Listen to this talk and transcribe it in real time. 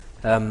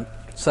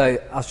So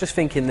I was just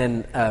thinking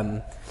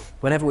then,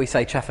 whenever we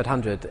say Chafford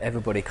 100,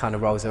 everybody kind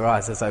of rolls their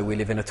eyes as though we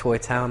live in a toy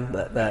town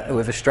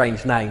with a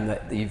strange name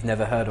that you've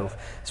never heard of.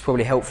 It's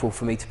probably helpful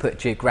for me to put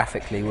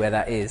geographically where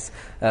that is.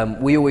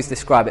 We always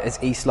describe it as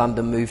East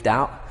London moved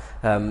out.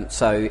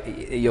 So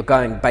you're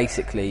going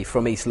basically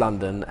from East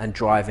London and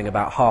driving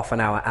about half an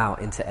hour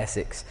out into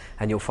Essex,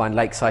 and you'll find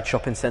Lakeside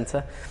Shopping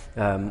Centre,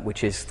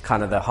 which is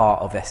kind of the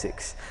heart of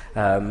Essex.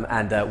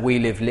 And we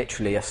live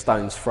literally a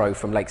stone's throw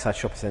from Lakeside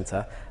Shopping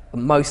Centre.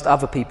 Most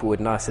other people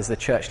would know us as the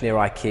church near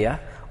IKEA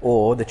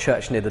or the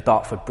church near the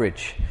Dartford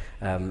Bridge.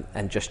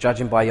 And just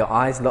judging by your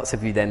eyes, lots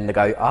of you then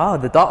go,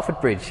 the Dartford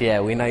Bridge,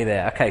 yeah, we know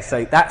there. Okay,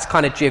 so that's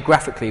kind of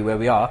geographically where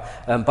we are.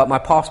 But my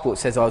passport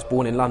says I was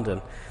born in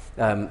London.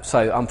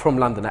 So I'm from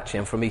London, actually.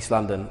 I'm from East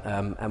London,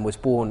 and was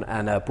born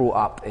and brought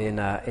up in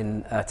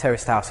a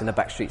terraced house in the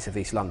back streets of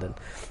East London.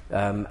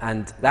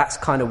 And that's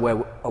kind of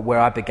where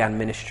I began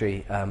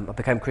ministry. I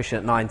became Christian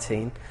at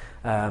 19.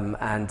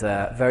 And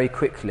very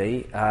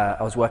quickly,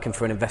 I was working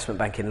for an investment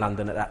bank in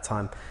London at that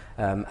time,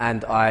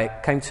 and I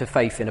came to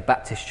faith in a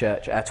Baptist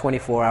church at a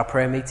 24-hour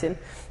prayer meeting.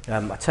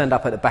 I turned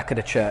up at the back of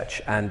the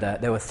church, and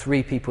there were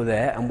 3 people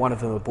there, and one of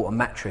them had brought a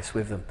mattress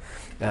with them.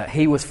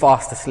 He was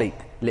fast asleep,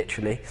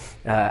 literally,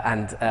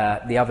 and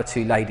the other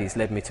 2 ladies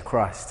led me to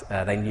Christ.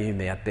 They knew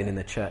me. I'd been in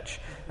the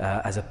church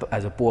as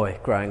a boy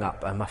growing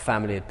up, and my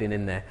family had been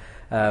in there.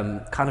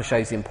 Kind of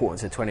shows the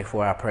importance of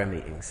 24-hour prayer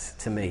meetings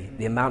to me.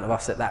 The amount of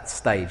us at that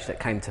stage that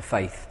came to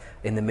faith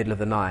in the middle of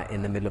the night,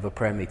 in the middle of a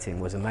prayer meeting,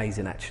 was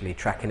amazing, actually,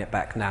 tracking it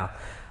back now.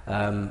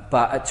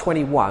 But at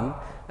 21,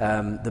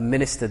 the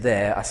minister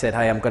there, I said,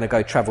 hey, I'm going to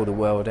go travel the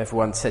world.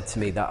 Everyone said to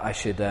me that I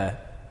should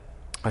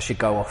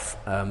go off,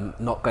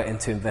 not get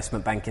into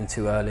investment banking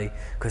too early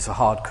because it's a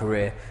hard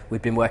career.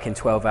 We'd been working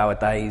 12-hour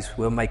days.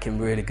 We were making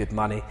really good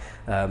money.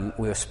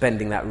 We were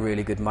spending that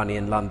really good money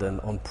in London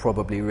on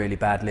probably really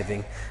bad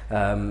living.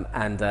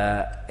 And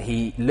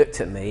he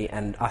looked at me,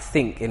 and I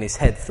think in his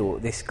head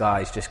thought, this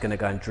guy's just going to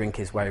go and drink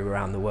his way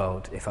around the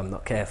world if I'm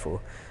not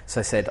careful. So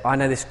I said, I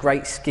know this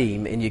great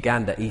scheme in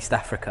Uganda, East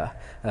Africa,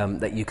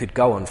 that you could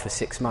go on for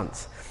 6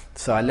 months.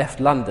 So I left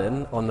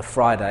London on the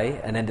Friday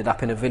and ended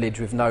up in a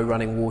village with no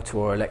running water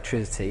or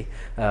electricity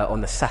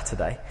on the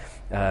Saturday,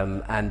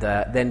 and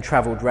then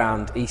travelled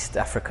round East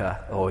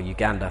Africa or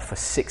Uganda for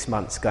 6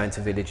 months, going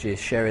to villages,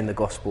 sharing the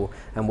gospel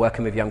and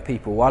working with young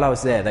people. While I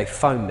was there, they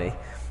phoned me,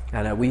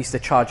 and we used to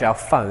charge our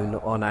phone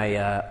on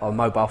our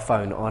mobile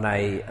phone on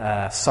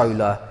a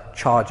solar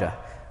charger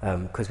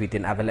because we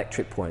didn't have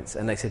electric points.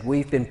 And they said,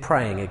 we've been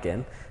praying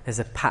again. There's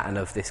a pattern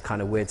of this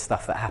kind of weird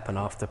stuff that happened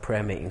after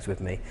prayer meetings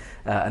with me.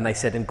 And they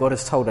said, and God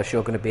has told us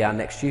you're going to be our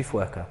next youth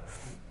worker.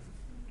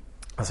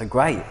 I said,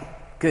 great,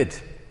 good.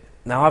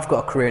 Now I've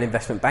got a career in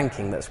investment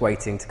banking that's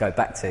waiting to go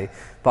back to,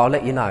 but I'll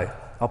let you know.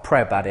 I'll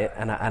pray about it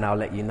and I'll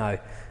let you know.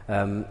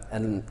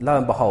 And lo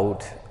and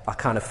behold, I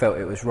kind of felt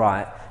it was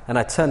right. And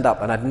I turned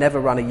up, and I'd never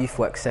run a youth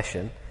work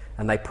session,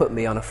 and they put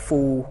me on a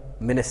full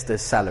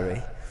minister's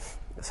salary.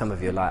 Some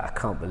of you are like, I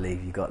can't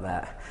believe you got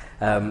that.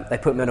 They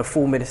put me on a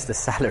full minister's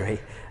salary,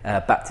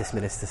 Baptist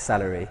minister's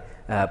salary,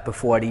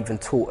 before I'd even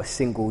taught a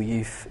single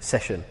youth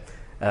session.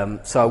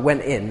 So I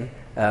went in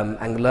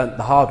and learnt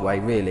the hard way,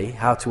 really,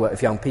 how to work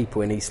with young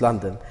people in East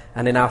London.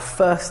 And in our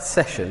first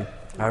session,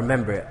 I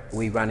remember it,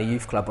 we ran a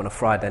youth club on a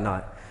Friday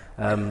night.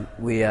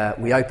 We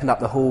opened up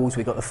the halls,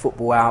 we got the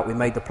football out, we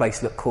made the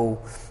place look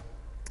cool.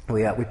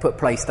 We put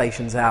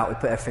PlayStations out, we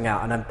put everything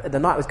out, and the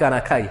night was going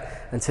okay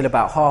until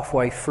about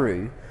halfway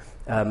through,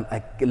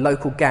 a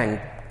local gang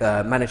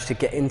managed to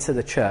get into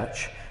the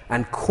church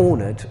and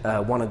cornered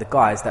one of the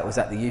guys that was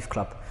at the youth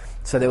club.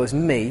 So there was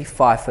me,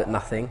 5 foot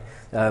nothing,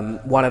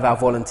 one of our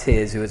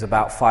volunteers who was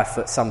about 5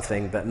 foot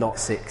something but not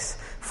 6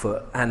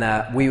 foot,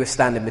 and we were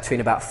standing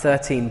between about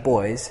 13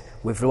 boys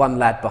with one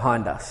lad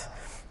behind us,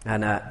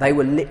 and they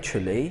were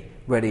literally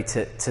ready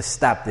to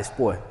stab this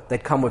boy.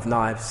 They'd come with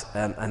knives,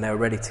 and they were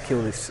ready to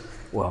kill this,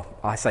 well,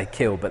 I say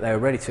kill, but they were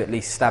ready to at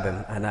least stab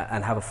him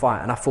and have a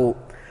fight. And I thought,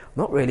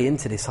 I'm not really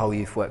into this whole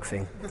youth work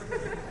thing.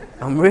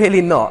 I'm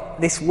really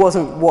not. This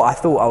wasn't what I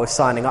thought I was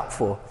signing up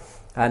for.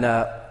 And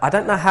I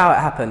don't know how it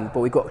happened, but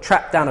we got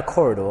trapped down a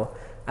corridor,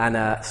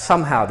 and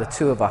somehow the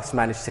 2 of us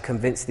managed to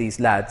convince these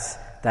lads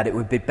that it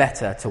would be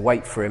better to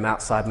wait for him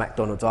outside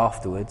McDonald's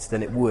afterwards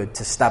than it would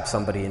to stab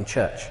somebody in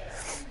church.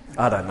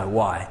 I don't know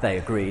why they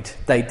agreed.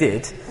 They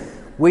did.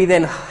 We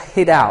then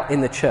hid out in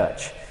the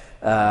church,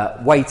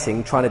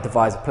 waiting, trying to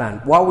devise a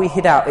plan. While we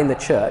hid out in the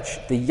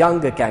church, the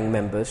younger gang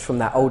members from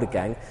that older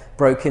gang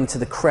broke into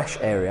the creche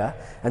area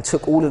and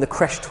took all of the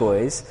creche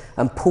toys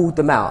and pulled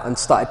them out and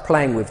started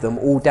playing with them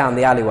all down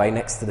the alleyway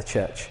next to the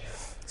church.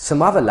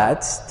 Some other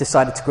lads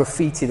decided to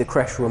graffiti the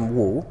creche room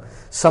wall.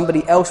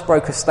 Somebody else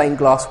broke a stained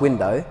glass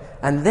window,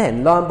 and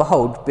then, lo and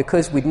behold,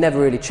 because we'd never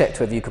really checked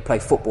whether you could play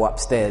football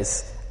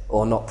upstairs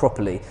or not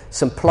properly,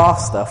 some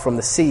plaster from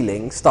the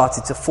ceiling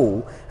started to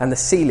fall, and the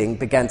ceiling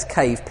began to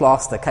cave,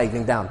 plaster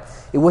caving down.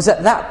 It was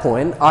at that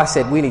point I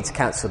said, we need to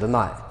cancel the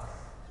night.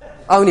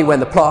 only when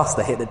the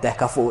plaster hit the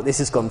deck I thought, this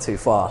has gone too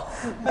far.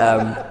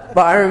 But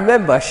I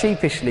remember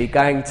sheepishly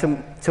going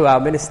to our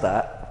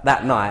minister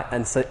that night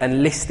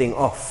and listing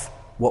off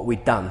what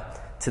we'd done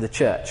to the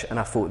church, and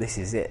I thought, this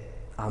is it.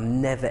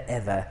 I'm never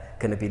ever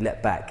going to be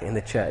let back in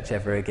the church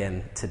ever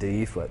again to do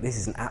youth work. This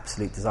is an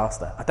absolute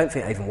disaster. I don't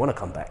think I even want to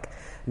come back,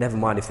 never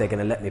mind if they're going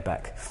to let me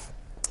back.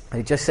 And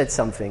he just said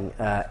something.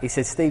 He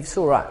said, Steve, it's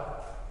all right,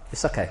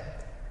 it's okay,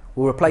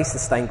 we'll replace the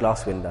stained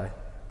glass window,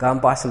 go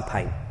and buy some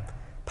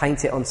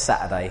paint it on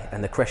Saturday,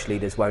 and the creche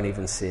leaders won't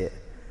even see it.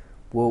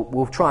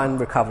 We'll try and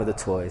recover the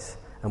toys,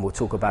 and we'll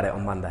talk about it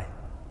on Monday,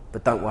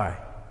 but don't worry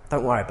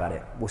about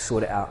it, we'll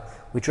sort it out.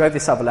 We drove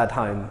this other lad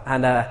home,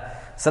 and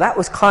so that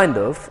was kind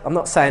of, I'm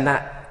not saying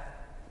that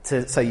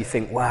so you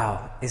think,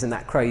 wow, isn't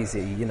that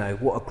crazy,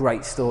 what a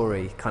great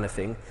story kind of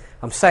thing.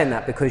 I'm saying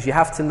that because you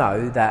have to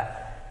know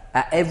that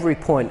at every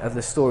point of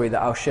the story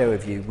that I'll share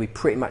with you, we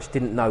pretty much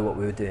didn't know what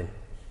we were doing.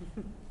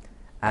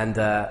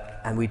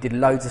 And we did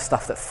loads of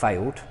stuff that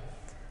failed,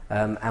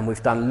 and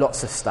we've done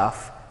lots of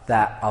stuff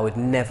that I would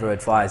never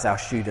advise our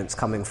students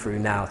coming through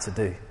now to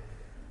do.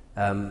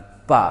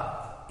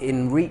 But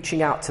in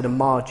reaching out to the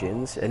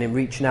margins and in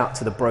reaching out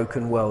to the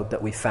broken world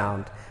that we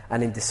found,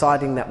 and in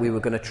deciding that we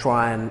were going to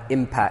try and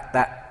impact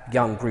that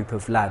young group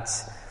of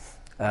lads,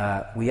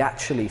 we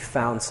actually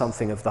found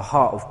something of the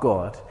heart of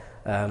God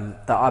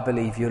that I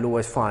believe you'll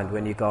always find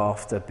when you go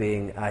after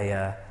being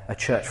a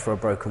church for a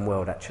broken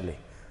world, actually.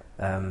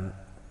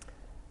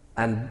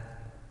 And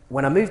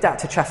when I moved out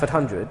to Chafford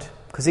 100,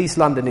 because East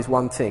London is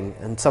one thing,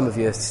 and some of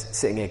you are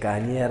sitting here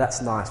going, yeah,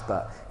 that's nice,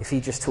 but if he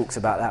just talks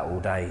about that all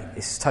day,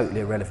 it's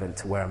totally irrelevant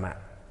to where I'm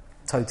at.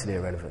 Totally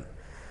irrelevant.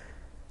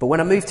 But when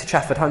I moved to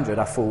Chafford 100,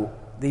 I thought,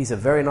 these are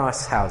very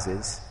nice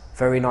houses,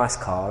 very nice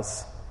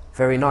cars,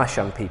 very nice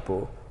young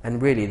people,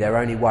 and really their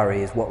only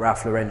worry is what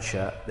Ralph Lauren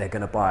shirt they're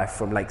going to buy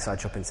from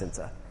Lakeside Shopping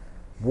Centre.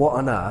 What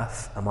on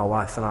earth are my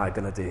wife and I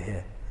going to do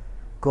here?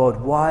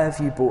 God, why have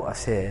you brought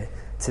us here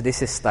to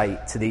this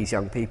estate, to these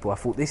young people? I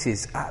thought, this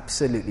is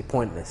absolutely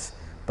pointless,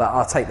 but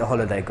I'll take the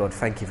holiday, God,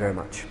 thank you very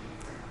much.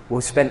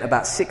 We've spent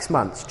about 6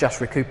 months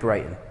just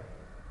recuperating.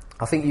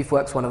 I think youth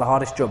work's one of the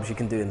hardest jobs you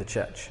can do in the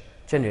church,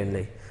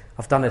 genuinely.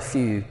 I've done a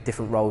few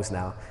different roles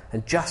now,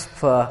 and just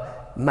for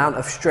amount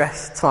of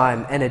stress,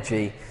 time,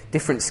 energy,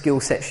 different skill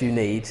sets you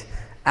need,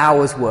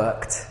 hours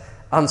worked,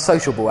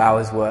 unsociable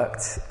hours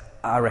worked,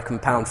 I reckon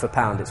pound for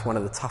pound it's one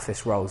of the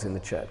toughest roles in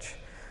the church.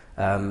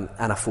 And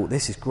I thought,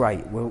 this is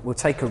great, we'll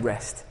take a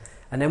rest.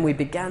 And then we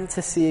began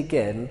to see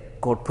again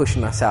God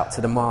pushing us out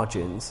to the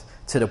margins,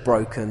 to the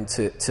broken,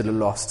 to the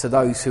lost, to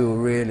those who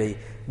really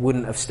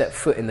wouldn't have stepped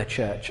foot in the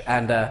church.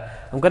 And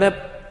I'm going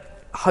to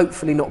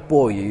hopefully not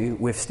bore you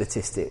with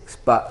statistics,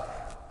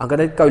 but I'm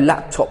going to go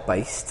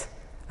laptop-based,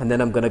 and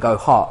then I'm going to go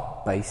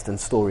heart-based and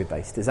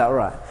story-based. Is that all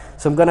right?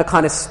 So we're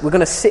going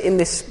to sit in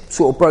this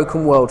sort of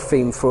broken world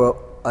theme for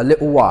a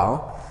little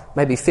while,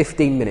 maybe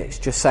 15 minutes,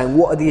 just saying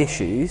what are the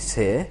issues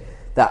here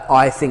that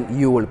I think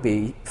you will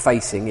be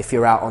facing if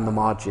you're out on the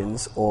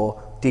margins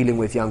or dealing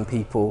with young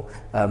people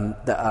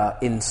that are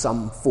in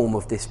some form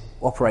of this,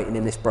 operating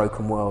in this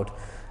broken world.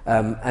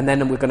 And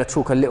then we're going to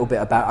talk a little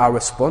bit about our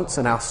response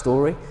and our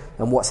story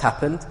and what's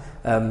happened.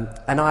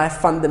 And I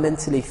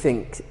fundamentally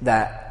think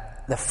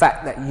that the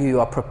fact that you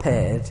are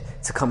prepared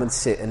to come and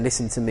sit and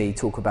listen to me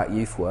talk about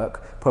youth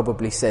work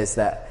probably says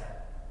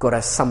that God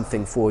has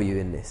something for you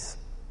in this.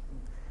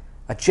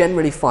 I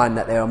generally find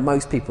that there are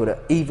most people that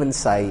even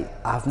say,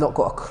 I've not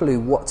got a clue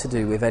what to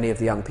do with any of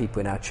the young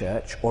people in our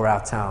church or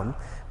our town,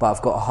 but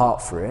I've got a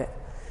heart for it.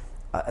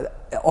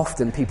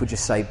 Often people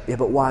just say, yeah,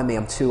 but why me?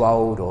 I'm too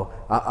old, or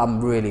I'm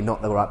really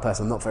not the right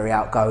person, I'm not very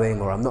outgoing,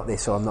 or I'm not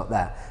this or I'm not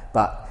that.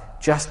 But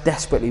just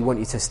desperately want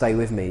you to stay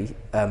with me,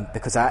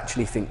 because I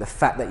actually think the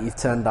fact that you've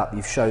turned up,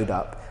 you've showed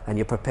up, and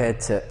you're prepared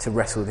to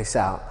wrestle this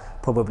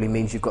out probably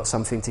means you've got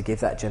something to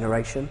give that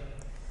generation.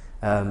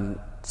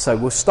 So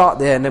we'll start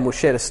there, and then we'll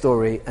share the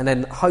story, and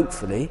then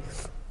hopefully,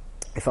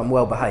 if I'm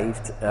well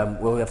behaved,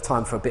 we'll have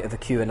time for a bit of a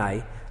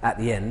Q&A at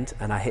the end,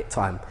 and I hit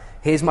time.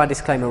 Here's my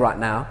disclaimer right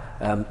now.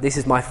 This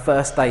is my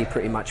first day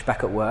pretty much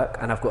back at work,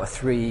 and I've got a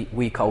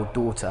 3-week-old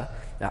daughter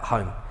at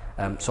home.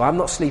 So I'm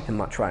not sleeping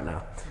much right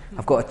now.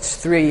 I've got a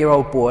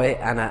 3-year-old boy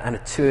and a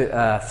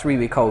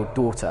 3-week-old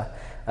daughter.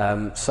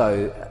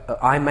 So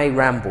I may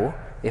ramble.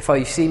 If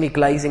you see me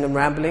glazing and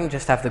rambling,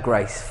 just have the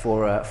grace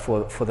for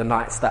the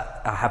nights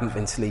that I haven't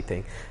been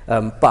sleeping.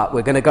 But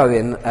we're going to go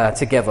in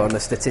together on the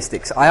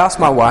statistics. I asked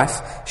my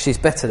wife, she's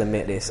better than me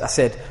at this, I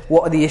said,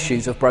 what are the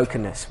issues of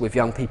brokenness with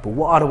young people?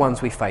 What are the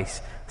ones we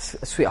face?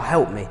 Sweetheart,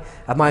 help me.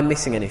 Am I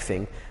missing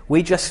anything?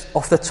 We just,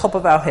 off the top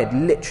of our head,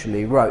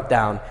 literally wrote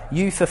down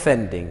youth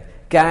offending,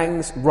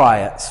 gangs,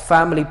 riots,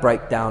 family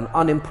breakdown,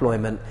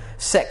 unemployment,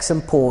 sex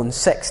and porn,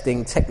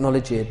 sexting,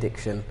 technology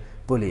addiction,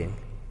 bullying.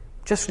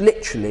 Just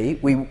literally,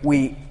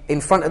 we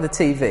in front of the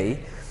TV,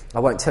 I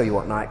won't tell you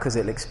what night because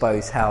it'll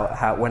expose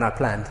how when I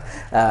planned,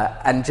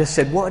 and just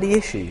said, what are the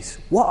issues?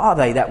 What are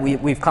they that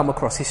we've come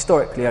across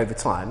historically over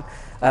time?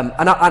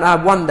 And I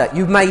wonder,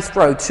 you may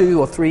throw 2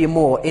 or 3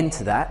 more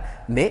into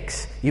that,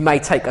 mix. You may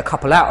take a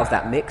couple out of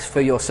that mix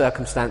for your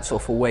circumstance or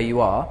for where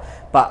you are,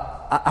 but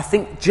I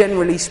think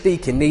generally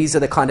speaking, these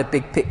are the kind of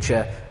big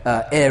picture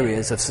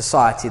areas of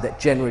society that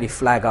generally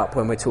flag up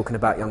when we're talking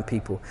about young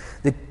people.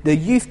 The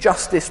Youth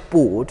Justice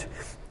Board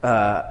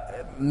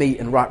meet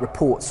and write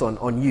reports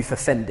on youth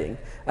offending,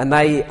 and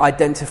they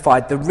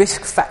identified the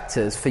risk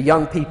factors for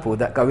young people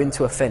that go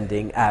into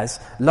offending as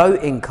low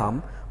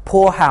income,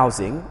 poor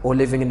housing or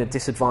living in a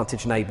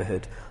disadvantaged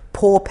neighbourhood,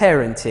 poor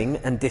parenting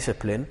and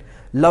discipline,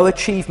 low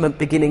achievement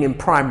beginning in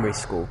primary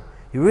school.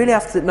 You really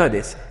have to know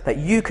this, that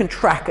you can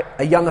track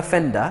a young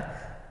offender.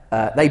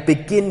 They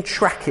begin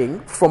tracking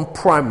from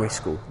primary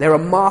school. There are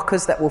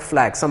markers that will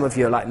flag. Some of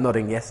you are like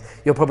nodding yes.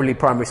 You're probably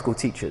primary school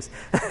teachers.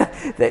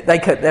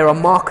 There are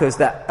markers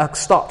that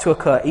start to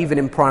occur even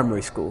in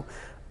primary school.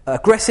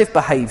 Aggressive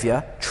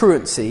behaviour,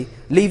 truancy,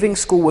 leaving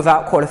school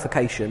without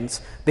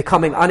qualifications,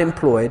 becoming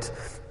unemployed,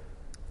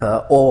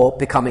 or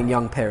becoming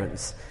young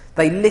parents.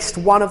 They list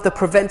one of the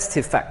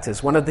preventative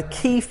factors, one of the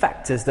key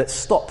factors that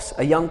stops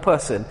a young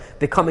person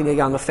becoming a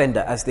young offender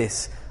as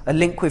this: a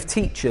link with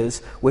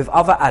teachers, with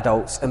other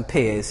adults and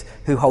peers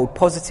who hold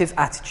positive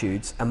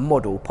attitudes and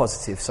model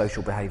positive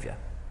social behaviour.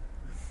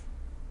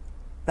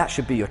 That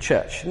should be your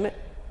church, shouldn't it?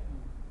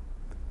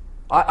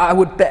 I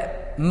would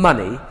bet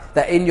money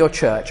that in your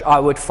church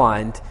I would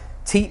find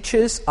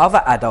teachers,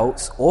 other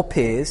adults or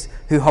peers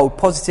who hold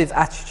positive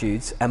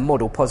attitudes and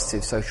model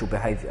positive social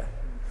behaviour.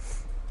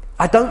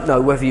 I don't know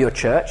whether your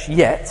church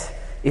yet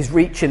is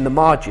reaching the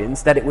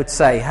margins that it would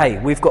say, hey,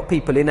 we've got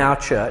people in our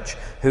church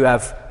who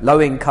have low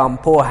income,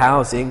 poor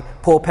housing,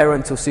 poor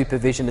parental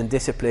supervision and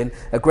discipline,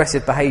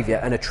 aggressive behaviour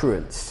and a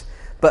truants.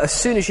 But as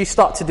soon as you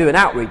start to do an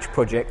outreach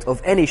project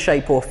of any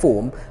shape or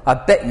form, I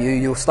bet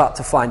you'll start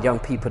to find young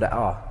people that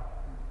are.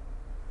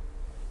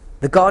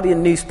 The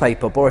Guardian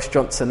newspaper, Boris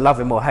Johnson, love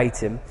him or hate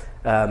him,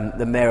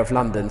 the Mayor of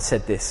London,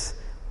 said this: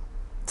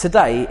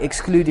 today,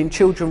 excluding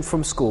children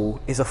from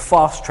school is a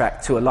fast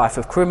track to a life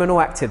of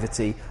criminal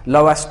activity,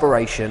 low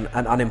aspiration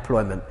and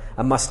unemployment,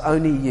 and must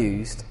only be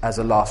used as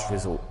a last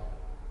resort.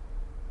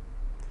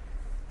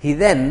 He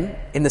then,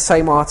 in the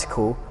same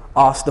article,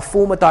 asked the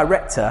former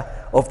director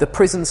of the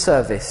prison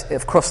service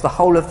across the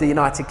whole of the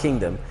United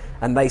Kingdom,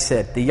 and they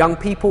said the young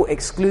people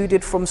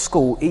excluded from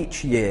school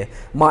each year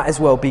might as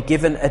well be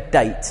given a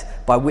date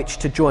by which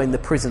to join the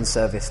prison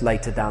service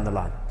later down the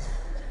line.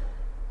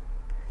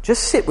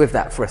 Just sit with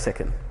that for a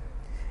second.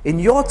 In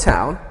your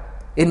town,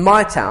 in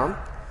my town,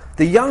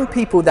 the young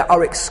people that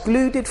are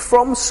excluded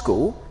from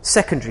school,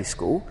 secondary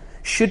school,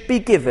 should be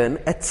given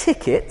a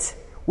ticket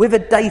with a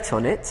date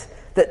on it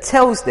that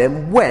tells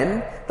them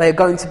when they are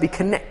going to be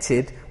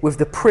connected with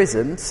the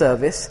prison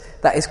service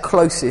that is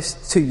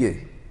closest to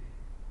you.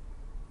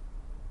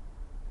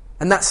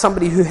 And that's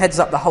somebody who heads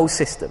up the whole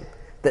system,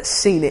 that's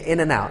seen it in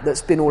and out,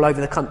 that's been all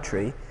over the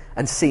country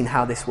and seen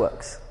how this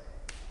works.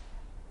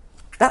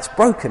 That's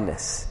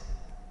brokenness.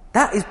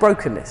 That is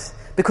brokenness.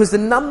 Because the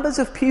numbers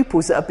of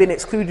pupils that have been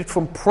excluded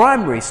from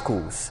primary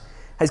schools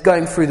is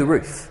going through the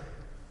roof.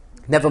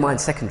 Never mind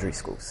secondary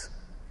schools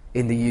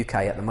in the UK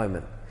at the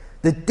moment.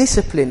 The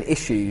discipline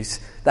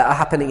issues that are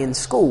happening in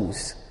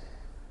schools,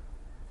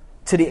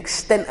 to the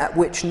extent at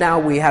which now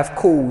we have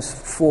calls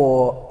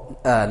for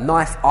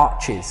knife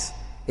arches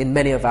in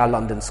many of our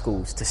London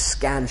schools to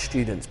scan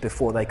students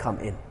before they come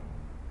in.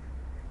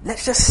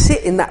 Let's just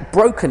sit in that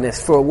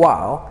brokenness for a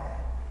while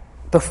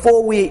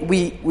before we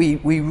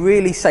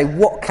really say,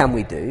 what can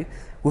we do?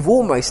 We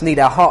almost need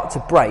our heart to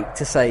break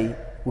to say,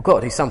 we've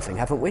got to do something,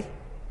 haven't we?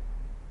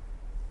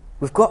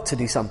 We've got to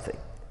do something.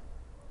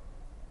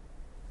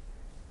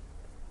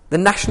 The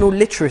National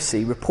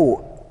Literacy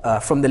Report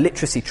from the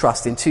Literacy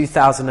Trust in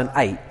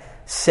 2008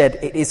 said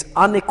it is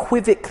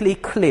unequivocally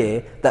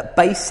clear that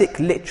basic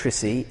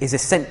literacy is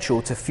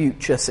essential to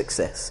future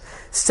success.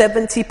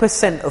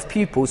 70% of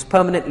pupils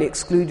permanently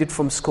excluded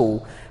from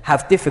school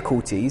have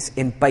difficulties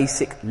in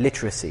basic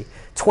literacy.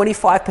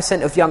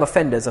 25% of young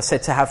offenders are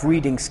said to have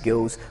reading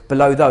skills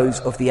below those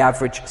of the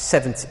average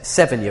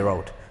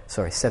 7-year-old.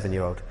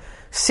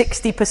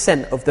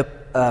 60% of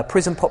the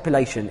prison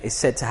population is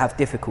said to have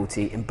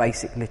difficulty in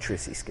basic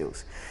literacy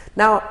skills.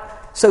 Now,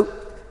 so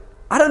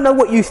I don't know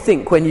what you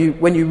think when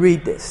you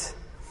read this.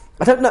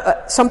 I don't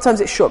know.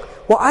 Sometimes it's shock.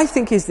 What I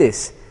think is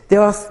this: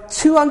 there are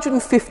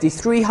 250,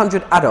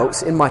 300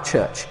 adults in my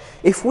church.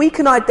 If we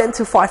can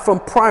identify from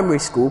primary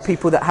school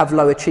people that have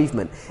low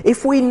achievement,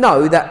 if we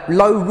know that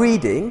low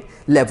reading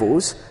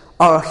levels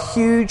are a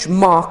huge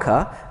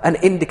marker, an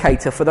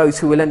indicator for those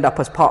who will end up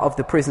as part of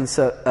the prison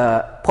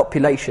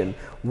population,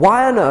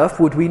 why on earth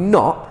would we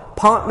not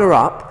partner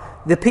up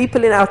the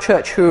people in our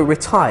church who are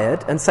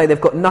retired and say they've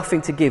got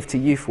nothing to give to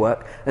youth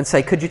work and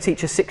say, could you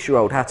teach a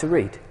 6-year-old how to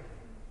read?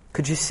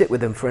 Could you sit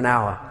with them for an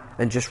hour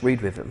and just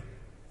read with them?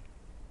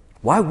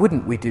 Why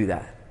wouldn't we do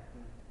that?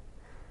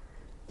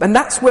 And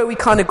that's where we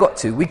kind of got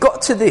to. We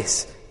got to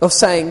this of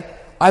saying,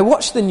 I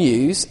watch the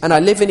news and I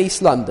live in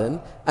East London,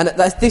 and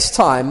at this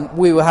time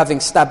we were having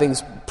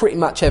stabbings pretty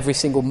much every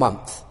single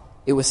month.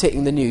 It was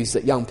hitting the news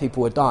that young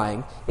people were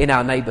dying in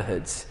our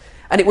neighbourhoods.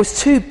 And it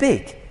was too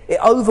big. It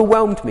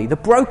overwhelmed me. The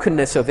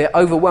brokenness of it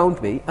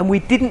overwhelmed me, and we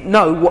didn't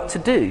know what to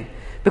do.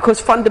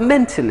 Because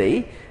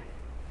fundamentally,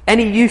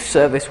 any youth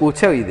service will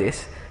tell you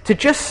this, to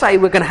just say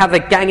we're going to have a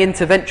gang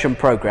intervention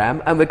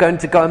program and we're going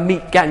to go and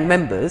meet gang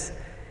members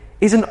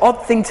is an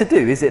odd thing to do,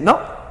 is it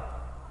not?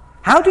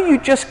 How do you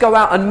just go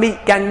out and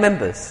meet gang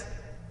members?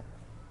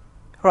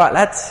 Right,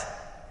 lads,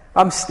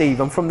 I'm Steve,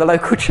 I'm from the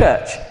local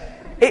church.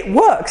 It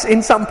works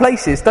in some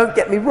places, don't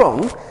get me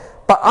wrong,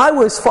 but I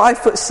was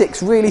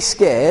 5'6", really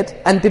scared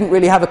and didn't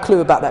really have a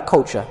clue about that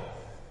culture.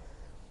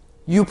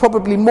 You're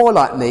probably more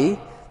like me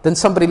than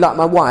somebody like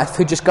my wife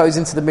who just goes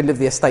into the middle of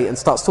the estate and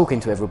starts talking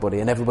to everybody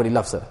and everybody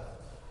loves her,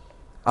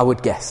 I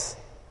would guess.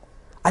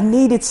 I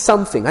needed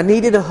something. I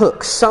needed a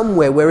hook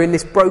somewhere where in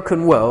this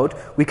broken world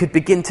we could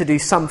begin to do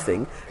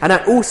something. And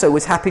I also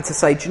was happy to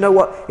say, do you know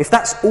what? If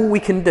that's all we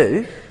can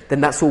do, then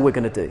that's all we're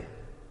going to do.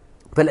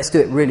 But let's do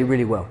it really,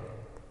 really well.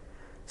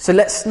 So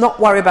let's not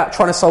worry about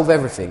trying to solve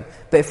everything.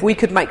 But if we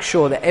could make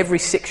sure that every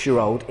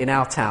 6-year-old in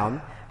our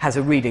town has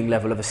a reading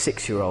level of a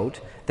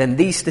 6-year-old, then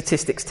these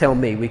statistics tell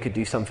me we could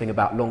do something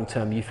about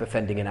long-term youth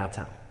offending in our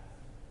town.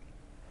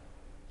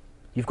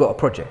 You've got a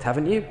project,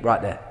 haven't you?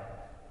 Right there.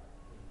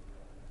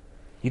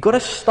 You've got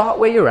to start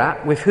where you're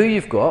at, with who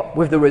you've got,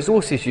 with the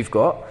resources you've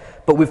got,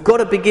 but we've got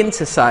to begin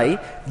to say,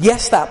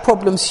 yes, that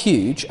problem's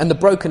huge and the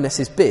brokenness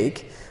is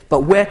big,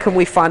 but where can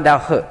we find our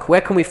hook?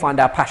 Where can we find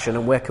our passion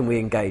and where can we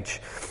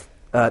engage?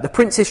 The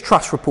Prince's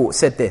Trust report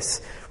said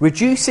this: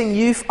 reducing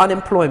youth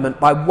unemployment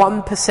by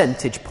 1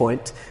 percentage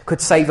point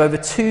could save over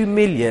 2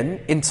 million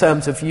in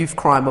terms of youth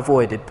crime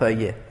avoided per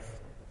year.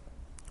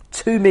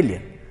 2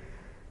 million.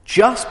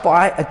 Just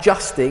by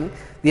adjusting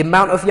the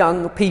amount of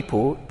young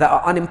people that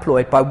are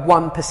unemployed by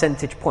 1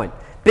 percentage point.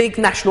 Big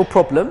national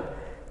problem,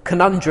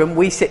 conundrum,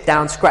 we sit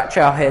down, scratch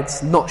our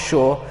heads, not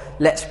sure,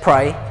 let's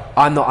pray.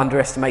 I'm not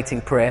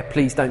underestimating prayer,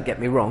 please don't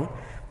get me wrong.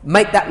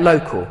 Make that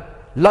local.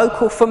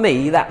 Local for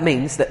me, that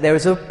means that there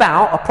is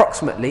about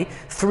approximately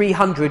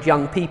 300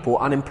 young people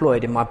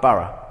unemployed in my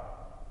borough.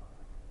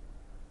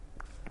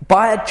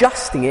 By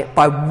adjusting it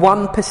by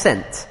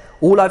 1%,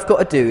 all I've got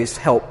to do is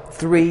help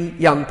 3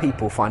 young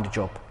people find a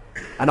job.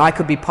 And I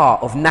could be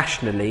part of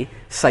nationally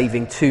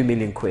saving 2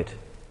 million quid.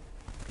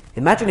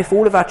 Imagine if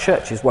all of our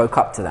churches woke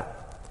up to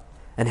that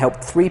and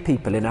helped 3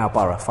 people in our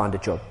borough find a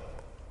job.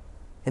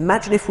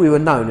 Imagine if we were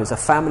known as a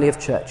family of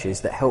churches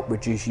that help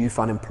reduce youth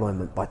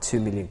unemployment by 2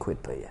 million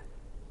quid per year.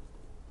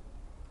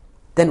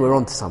 Then we're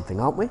on to something,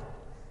 aren't we?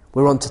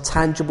 We're on to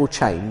tangible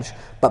change,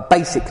 but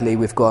basically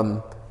we've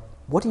gone,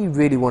 what do you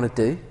really want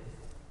to do?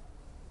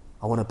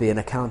 I want to be an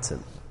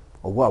accountant.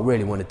 Or what I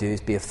really want to do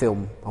is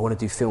I want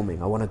to do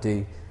filming, I want to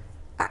do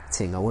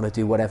acting, I want to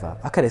do whatever.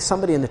 Okay, there's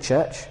somebody in the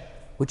church.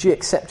 Would you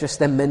accept just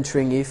them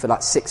mentoring you for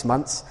like 6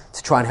 months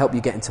to try and help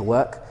you get into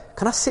work?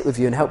 Can I sit with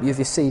you and help you with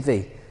your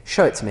CV?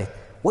 Show it to me.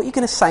 What are you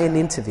going to say in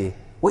the interview?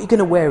 What are you going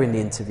to wear in the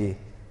interview?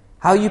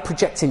 How are you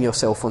projecting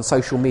yourself on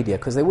social media?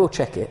 Because they will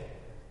check it.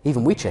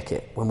 Even we check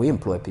it when we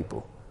employ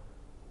people.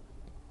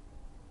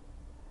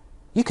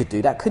 You could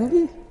do that, couldn't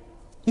you?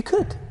 You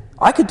could.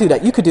 I could do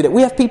that. You could do that.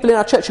 We have people in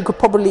our church who could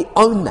probably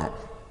own that.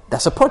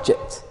 That's a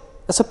project.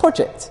 That's a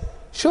project.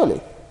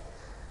 Surely.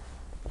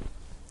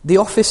 The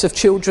Office of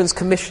Children's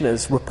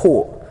Commissioner's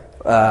report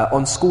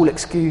on school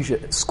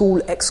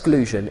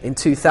exclusion in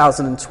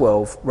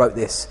 2012 wrote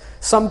this: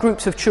 some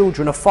groups of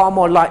children are far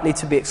more likely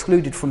to be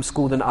excluded from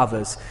school than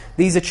others.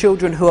 These are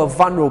children who are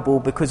vulnerable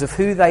because of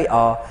who they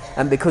are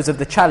and because of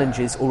the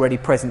challenges already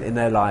present in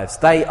their lives.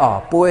 They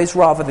are boys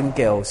rather than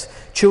girls,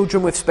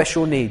 children with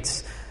special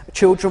needs,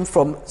 children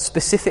from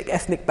specific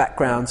ethnic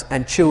backgrounds,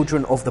 and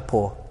children of the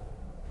poor.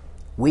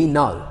 We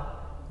know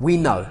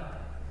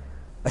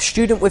a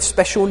student with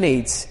special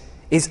needs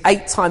is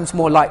 8 times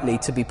more likely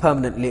to be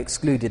permanently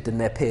excluded than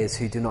their peers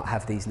who do not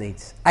have these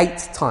needs.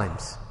 8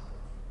 times.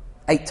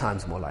 8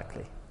 times more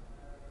likely.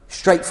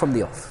 Straight from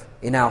the off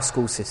in our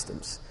school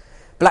systems.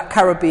 Black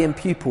Caribbean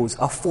pupils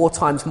are 4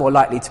 times more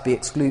likely to be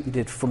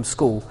excluded from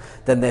school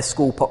than their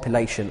school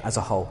population as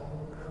a whole.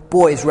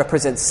 Boys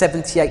represent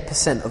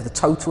 78% of the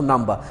total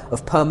number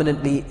of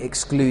permanently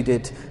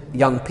excluded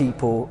young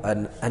people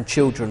and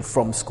children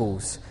from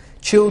schools.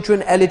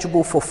 Children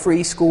eligible for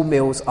free school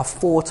meals are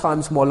 4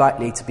 times more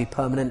likely to be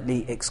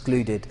permanently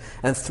excluded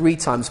and 3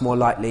 times more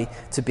likely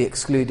to be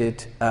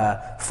excluded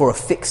for a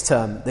fixed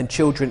term than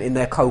children in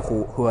their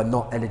cohort who are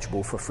not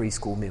eligible for free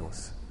school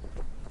meals.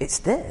 It's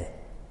there.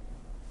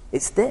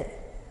 It's there.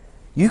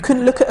 You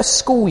can look at a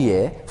school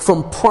year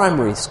from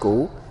primary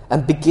school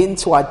and begin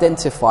to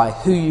identify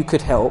who you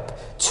could help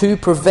to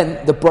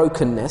prevent the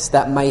brokenness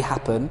that may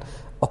happen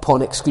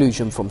upon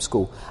exclusion from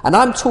school. And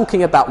I'm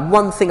talking about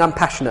one thing I'm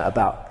passionate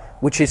about,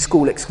 which is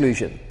school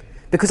exclusion.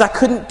 Because I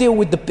couldn't deal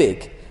with the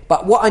big.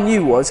 But what I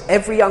knew was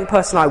every young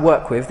person I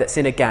work with that's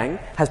in a gang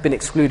has been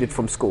excluded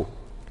from school.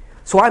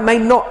 So I may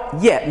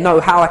not yet know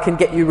how I can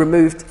get you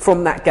removed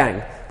from that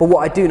gang. But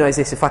what I do know is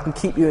this: if I can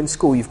keep you in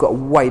school, you've got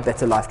a way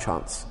better life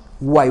chance.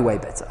 Way, way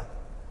better.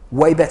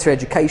 Way better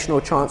educational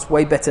chance,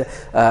 way better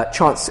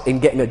chance in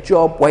getting a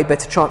job, way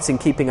better chance in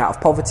keeping out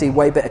of poverty,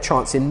 way better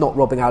chance in not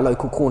robbing our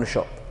local corner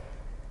shop.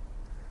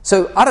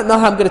 So I don't know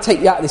how I'm going to take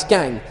you out of this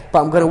gang,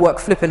 but I'm going to work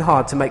flipping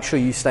hard to make sure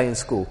you stay in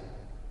school.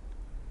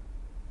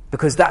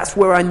 Because that's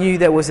where I knew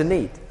there was a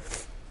need.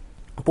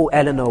 I brought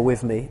Eleanor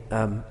with me.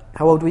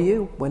 How old were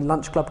you when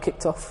Lunch Club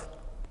kicked off?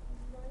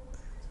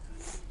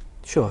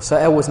 Sure, so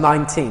Elle was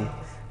 19.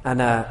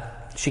 And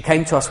she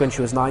came to us when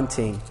she was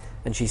 19.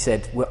 And she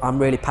said, I'm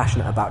really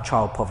passionate about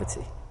child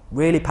poverty.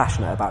 Really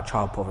passionate about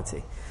child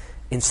poverty.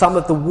 In some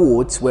of the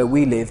wards where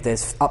we live,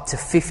 there's up to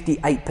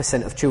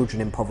 58% of children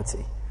in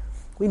poverty.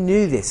 We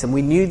knew this, and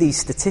we knew these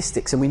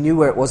statistics, and we knew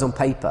where it was on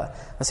paper.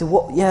 I said,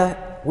 "What? Yeah,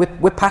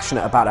 we're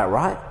passionate about that,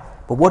 right?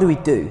 But what do we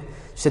do?"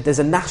 She said, "There's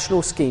a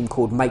national scheme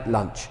called Make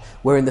Lunch,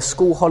 where in the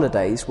school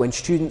holidays, when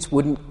students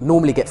wouldn't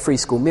normally get free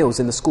school meals,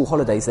 in the school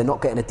holidays they're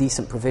not getting a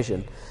decent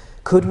provision.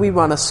 Could we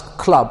run a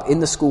club in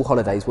the school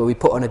holidays where we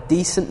put on a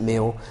decent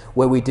meal,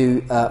 where we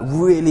do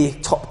really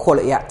top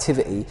quality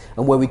activity,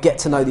 and where we get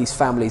to know these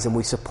families and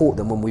we support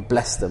them and we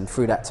bless them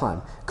through that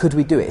time? Could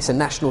we do it? It's a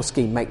national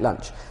scheme, Make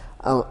Lunch."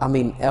 I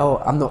mean, Elle,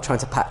 I'm not trying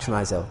to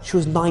patronise Elle. She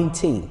was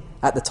 19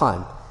 at the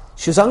time.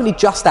 She was only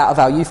just out of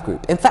our youth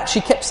group. In fact, she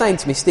kept saying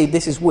to me, "Steve,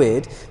 this is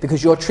weird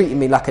because you're treating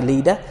me like a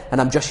leader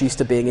and I'm just used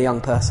to being a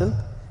young person." Do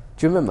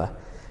you remember?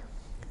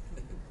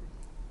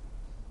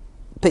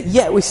 But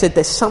yet we said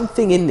there's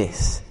something in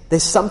this.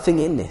 There's something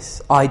in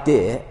this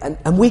idea,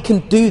 and we can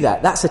do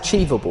that. That's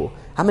achievable.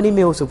 How many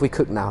meals have we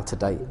cooked now to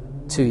date?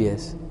 2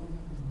 years.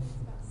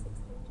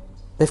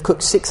 They've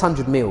cooked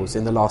 600 meals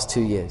in the last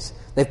 2 years.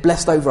 They've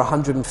blessed over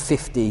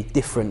 150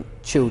 different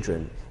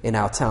children in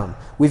our town.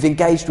 We've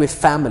engaged with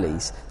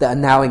families that are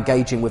now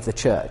engaging with the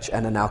church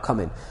and are now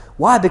coming.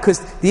 Why? Because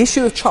the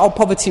issue of child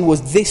poverty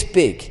was this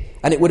big,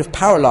 and it would have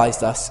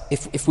paralysed us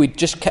if we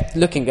just kept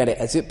looking at it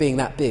as it being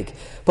that big.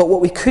 But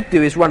what we could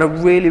do is run a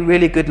really,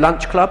 really good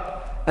lunch club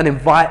and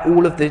invite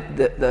all of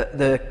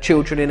the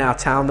children in our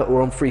town that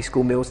were on free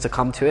school meals to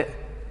come to it.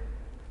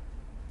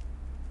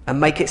 And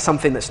make it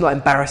something that's not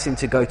embarrassing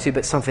to go to,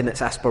 but something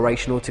that's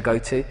aspirational to go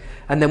to.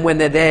 And then when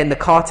they're there in the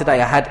car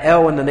today, I had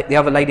Elle and the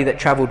other lady that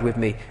travelled with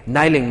me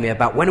nailing me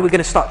about, when are we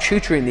going to start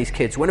tutoring these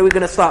kids? When are we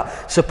going to start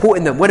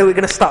supporting them? When are we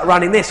going to start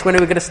running this? When are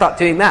we going to start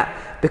doing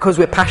that? Because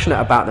we're passionate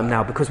about them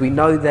now, because we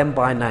know them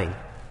by name.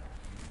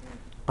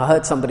 I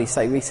heard somebody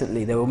say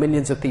recently there were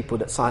millions of people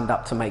that signed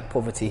up to make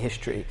poverty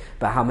history,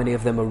 but how many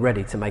of them are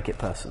ready to make it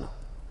personal?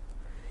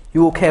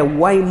 You will care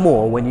way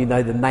more when you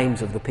know the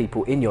names of the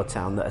people in your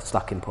town that are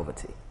stuck in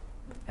poverty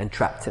and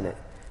trapped in it,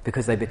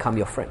 because they become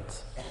your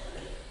friends.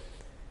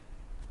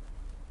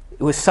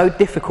 It was so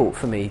difficult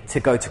for me to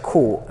go to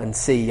court and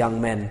see young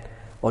men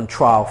on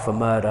trial for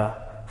murder,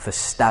 for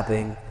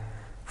stabbing,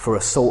 for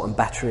assault and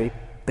battery,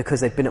 because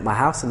they've been at my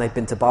house and they've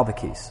been to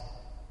barbecues.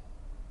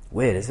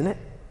 Weird, isn't it?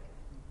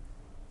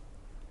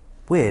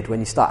 Weird when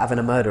you start having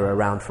a murderer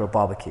around for a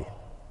barbecue.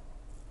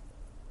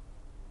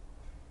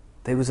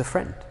 They was a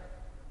friend.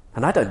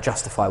 And I don't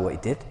justify what he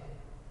did.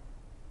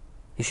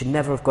 He should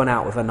never have gone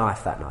out with a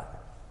knife that night.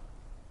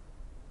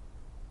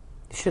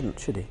 He shouldn't,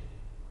 should he?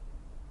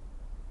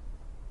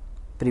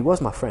 But he was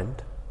my friend.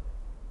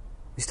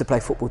 We used to play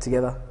football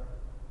together.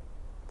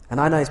 And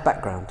I know his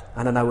background,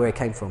 and I know where he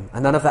came from.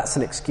 And none of that's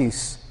an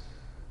excuse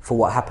for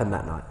what happened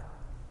that night.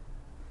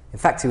 In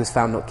fact, he was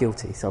found not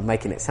guilty, so I'm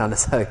making it sound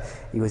as though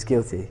he was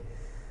guilty.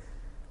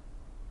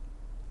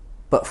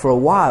 But for a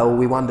while,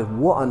 we wondered,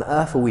 what on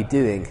earth are we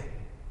doing?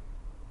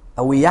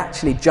 Are we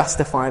actually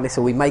justifying this?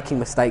 Are we making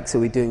mistakes? Are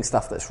we doing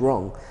stuff that's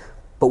wrong?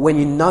 But when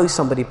you know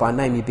somebody by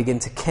name, you begin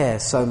to care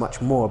so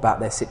much more about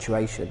their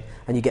situation,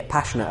 and you get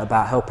passionate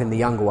about helping the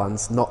younger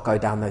ones not go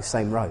down those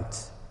same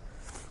roads.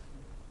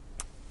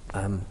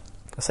 I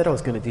said I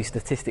was going to do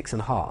statistics and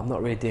heart. I'm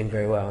not really doing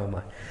very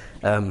well,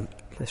 am I?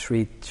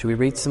 Should we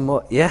read some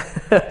more? Yeah?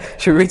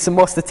 Should we read some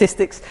more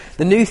statistics?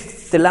 The New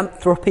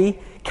Philanthropy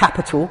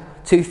Capital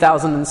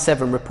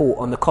 2007 report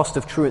on the cost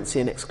of truancy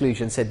and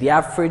exclusion said the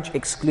average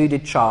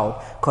excluded child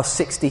cost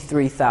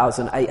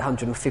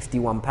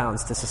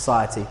 £63,851 to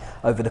society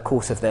over the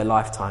course of their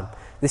lifetime.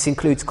 This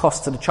includes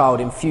costs to the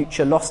child in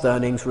future lost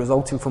earnings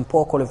resulting from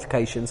poor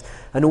qualifications,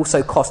 and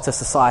also costs to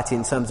society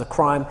in terms of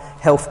crime,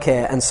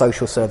 healthcare and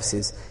social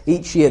services.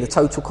 Each year the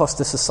total cost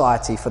to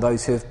society for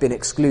those who have been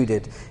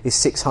excluded is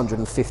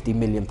 £650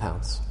 million.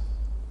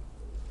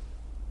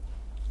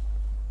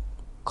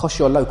 Costs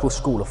your local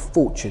school a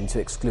fortune to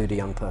exclude a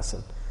young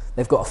person.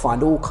 They've got to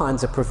find all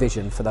kinds of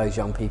provision for those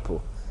young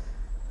people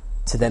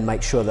to then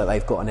make sure that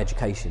they've got an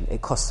education.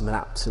 It costs them an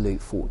absolute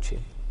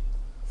fortune.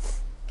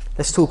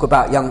 Let's talk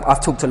about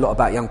I've talked a lot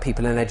about young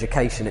people and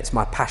education. It's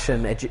my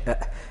passion.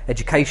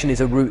 Education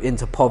is a route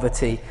into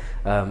poverty.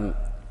 So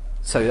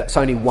that's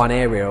only one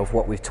area of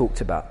what we've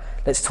talked about.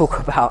 Let's talk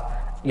about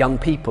young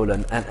people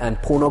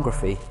and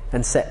pornography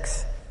and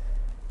sex.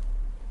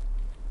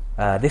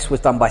 This was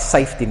done by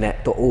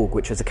safetynet.org,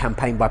 which was a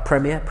campaign by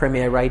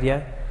Premier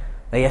Radio.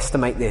 They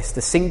estimate this: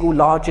 the single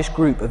largest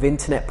group of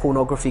internet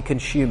pornography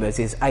consumers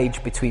is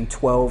aged between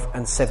 12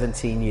 and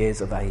 17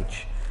 years of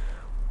age.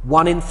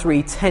 1 in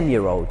 3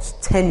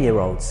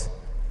 10-year-olds.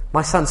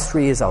 My son's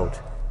 3 years old.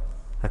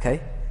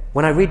 Okay?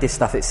 When I read this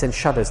stuff, it sends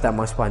shudders down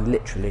my spine,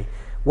 literally.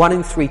 1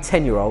 in 3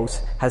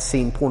 10-year-olds has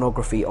seen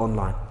pornography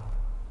online.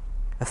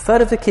 A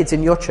third of the kids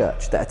in your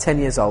church that are 10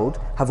 years old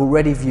have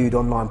already viewed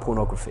online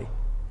pornography.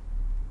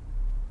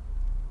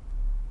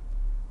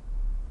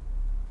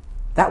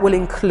 That will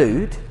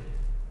include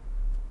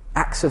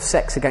acts of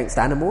sex against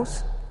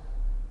animals,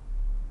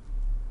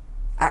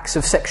 acts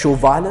of sexual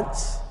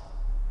violence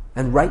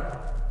and rape.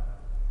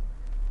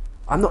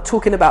 I'm not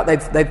talking about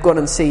they've gone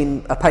and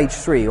seen a Page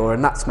 3 or a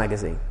Nuts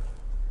magazine.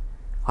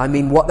 I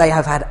mean what they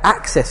have had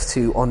access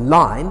to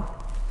online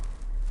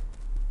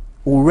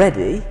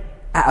already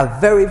at a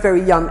very,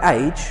 very young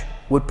age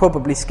would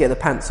probably scare the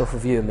pants off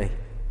of you and me.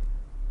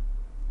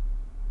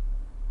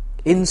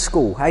 In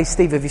school. Hey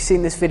Steve, have you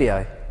seen this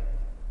video?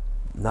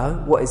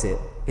 No? What is it?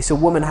 It's a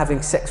woman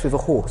having sex with a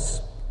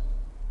horse.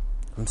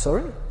 I'm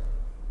sorry?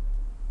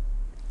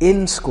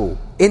 In school,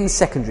 in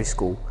secondary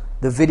school,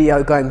 the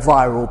video going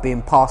viral,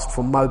 being passed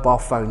from mobile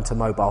phone to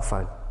mobile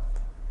phone.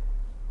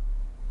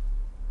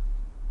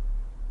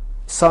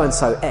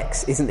 So-and-so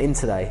X isn't in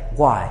today.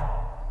 Why?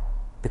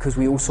 Because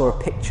we all saw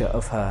a picture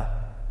of her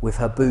with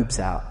her boobs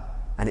out,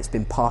 and it's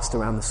been passed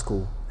around the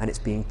school, and it's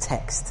being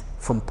texted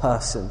from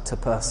person to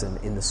person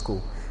in the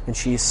school. And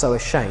she is so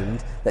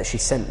ashamed that she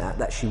sent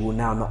that she will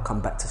now not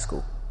come back to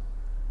school.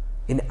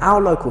 In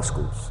our local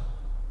schools,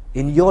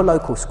 in your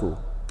local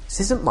school, this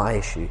isn't my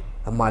issue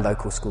and my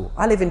local school.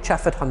 I live in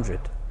Chafford 100.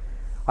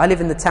 I live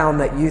in the town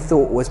that you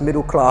thought was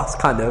middle class,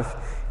 kind of,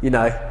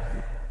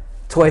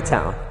 toy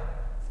town,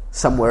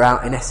 somewhere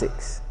out in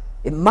Essex.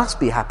 It must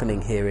be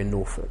happening here in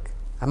Norfolk.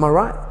 Am I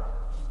right?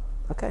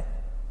 Okay.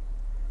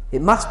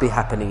 It must be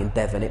happening in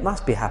Devon. It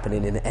must be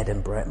happening in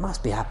Edinburgh. It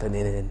must be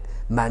happening in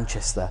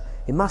Manchester.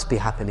 It must be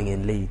happening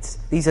in Leeds.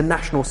 These are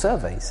national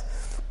surveys.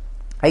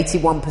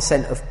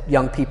 81% of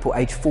young people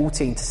aged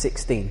 14 to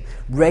 16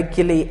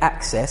 regularly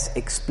access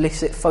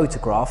explicit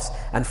photographs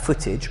and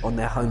footage on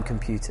their home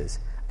computers.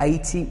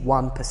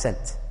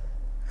 81%.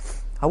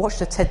 I watched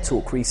a TED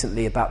talk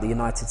recently about the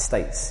United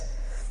States,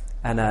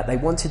 and they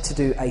wanted to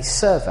do a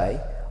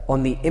survey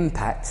on the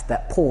impact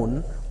that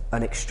porn,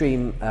 an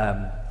extreme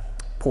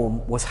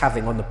porn, was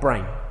having on the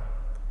brain.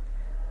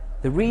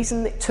 The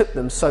reason it took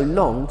them so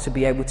long to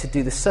be able to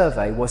do the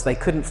survey was they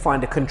couldn't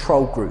find a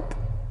control group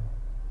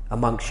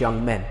amongst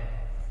young men.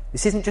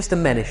 This isn't just a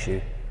men issue.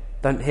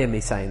 Don't hear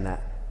me saying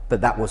that.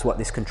 But that was what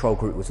this control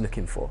group was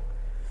looking for.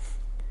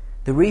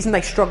 The reason they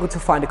struggled to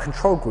find a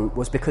control group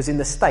was because in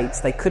the States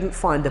they couldn't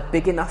find a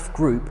big enough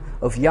group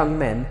of young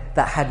men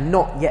that had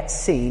not yet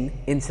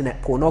seen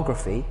internet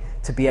pornography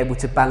to be able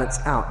to balance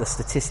out the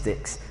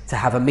statistics to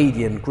have a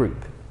median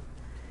group.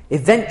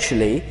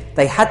 Eventually,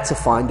 they had to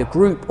find a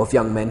group of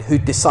young men who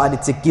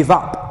decided to give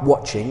up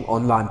watching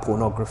online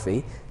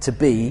pornography to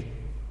be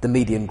the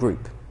median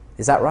group.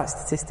 Is that right,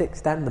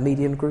 statistics, Dan? The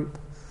median group?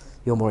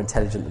 You're more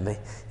intelligent than me.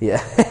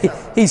 Yeah.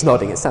 He's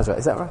nodding, it sounds right.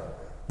 Is that right?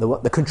 The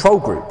what? The control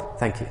group.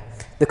 Thank you.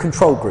 The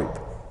control group.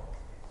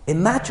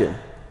 Imagine.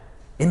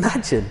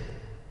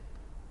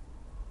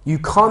 You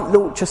can't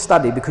launch a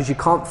study because you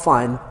can't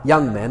find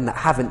young men that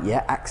haven't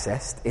yet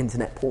accessed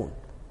internet porn.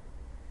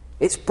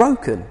 It's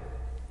broken.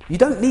 You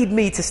don't need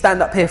me to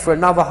stand up here for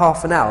another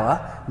half an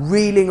hour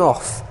reeling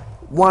off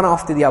one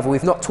after the other.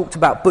 We've not talked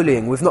about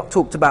bullying. We've not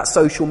talked about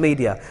social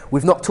media.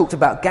 We've not talked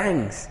about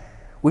gangs.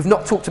 We've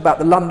not talked about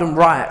the London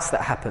riots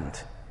that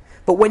happened.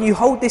 But when you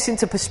hold this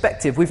into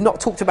perspective, we've not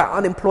talked about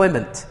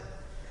unemployment.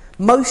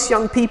 Most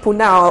young people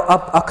now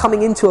are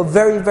coming into a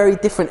very, very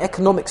different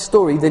economic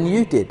story than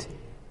you did.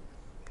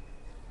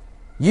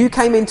 You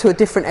came into a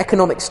different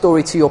economic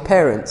story to your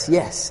parents,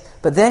 yes,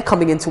 but they're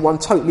coming into one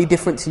totally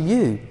different to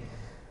you.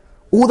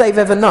 All they've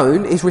ever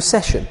known is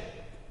recession.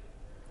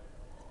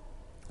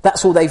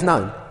 That's all they've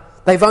known.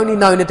 They've only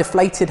known a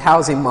deflated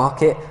housing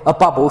market, a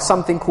bubble,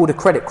 something called a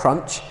credit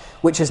crunch,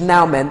 which has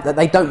now meant that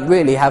they don't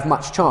really have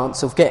much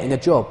chance of getting a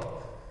job.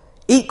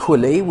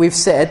 Equally, we've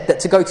said that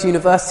to go to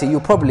university,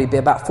 you'll probably be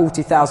about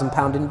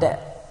 £40,000 in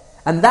debt.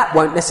 And that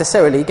won't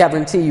necessarily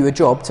guarantee you a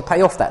job to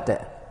pay off that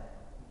debt.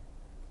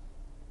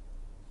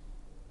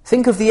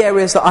 Think of the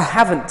areas that I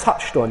haven't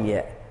touched on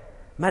yet.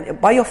 Man,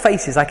 by your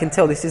faces, I can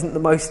tell this isn't the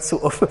most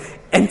sort of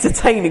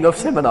entertaining of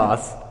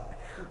seminars.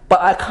 But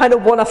I kind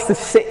of want us to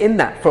sit in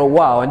that for a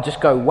while and just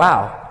go,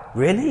 wow,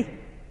 really?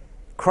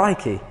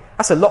 Crikey.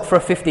 That's a lot for a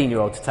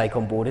 15-year-old to take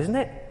on board, isn't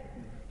it?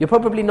 You're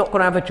probably not going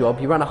to have a job.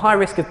 You run a high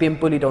risk of being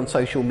bullied on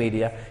social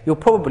media. You're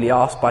probably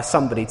asked by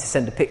somebody to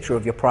send a picture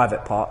of your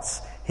private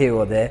parts here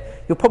or there.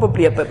 You'll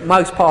probably, at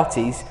most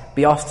parties,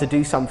 be asked to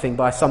do something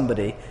by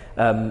somebody,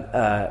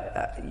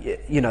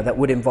 that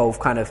would involve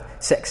kind of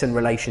sex and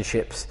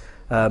relationships.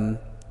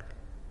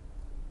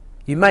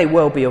 You may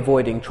well be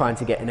avoiding trying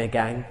to get in a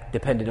gang,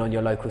 depending on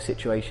your local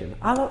situation.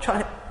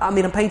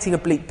 I'm painting a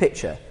bleak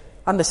picture.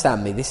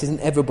 Understand me, this isn't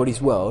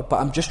everybody's world,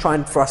 but I'm just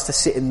trying for us to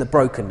sit in the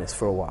brokenness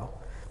for a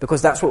while,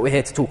 because that's what we're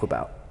here to talk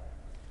about.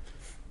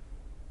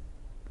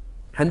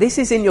 And this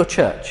is in your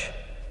church.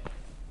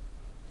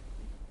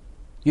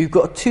 You've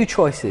got two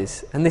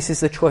choices, and this is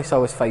the choice I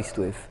was faced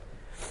with.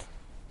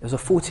 There was a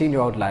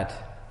 14-year-old lad,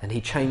 and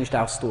he changed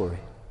our story.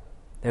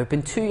 There have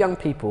been two young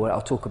people that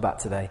I'll talk about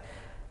today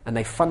And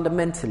they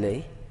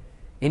fundamentally,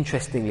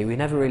 interestingly, we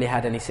never really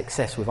had any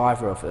success with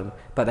either of them,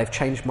 but they've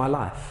changed my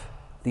life.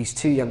 These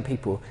two young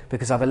people,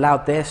 because I've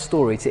allowed their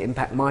story to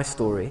impact my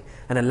story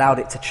and allowed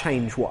it to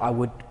change what I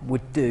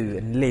would do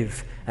and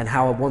live and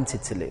how I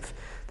wanted to live.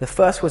 The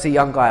first was a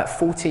young guy at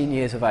 14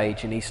 years of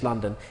age in East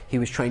London. He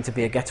was trained to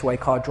be a getaway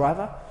car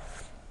driver,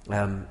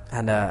 and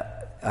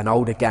an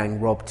older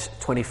gang robbed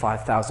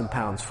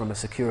 £25,000 from a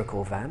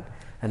Securicor van,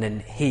 and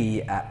then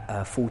he,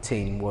 at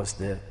 14, was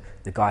the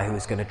guy who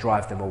was going to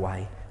drive them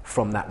away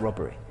from that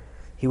robbery.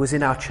 He was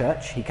in our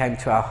church. He came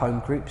to our home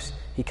groups.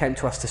 He came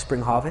to us to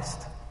Spring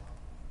Harvest.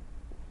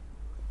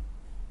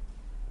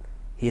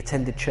 He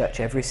attended church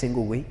every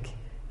single week.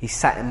 He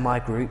sat in my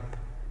group.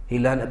 He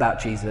learnt about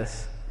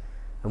Jesus.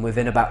 And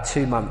within about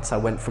 2 months, I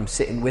went from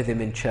sitting with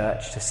him in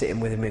church to sitting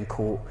with him in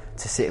court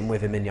to sitting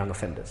with him in young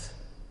offenders.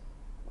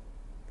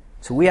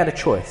 So we had a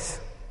choice.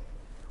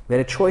 We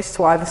had a choice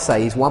to either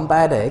say he's one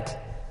bad egg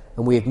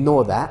and we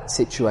ignore that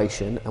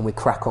situation and we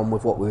crack on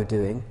with what we were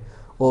doing,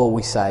 or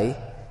we say,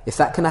 if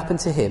that can happen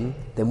to him,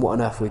 then what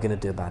on earth are we going to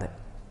do about it?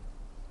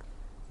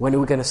 When are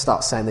we going to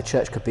start saying the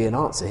church could be an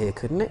answer here,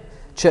 couldn't it?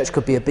 Church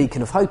could be a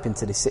beacon of hope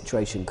into this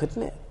situation,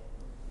 couldn't it?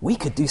 We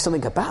could do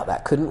something about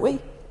that, couldn't we?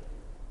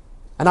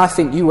 And I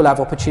think you will have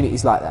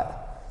opportunities like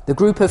that. The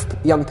group of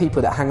young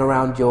people that hang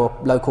around your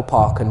local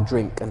park and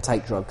drink and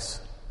take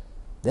drugs,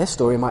 their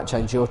story might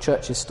change your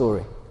church's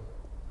story.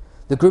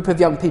 The group of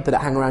young people that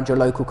hang around your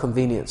local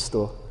convenience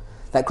store,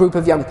 that group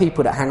of young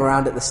people that hang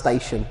around at the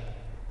station,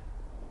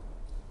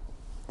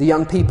 the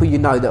young people you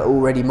know that are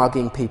already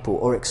mugging people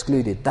or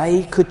excluded,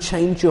 they could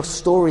change your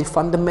story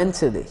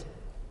fundamentally.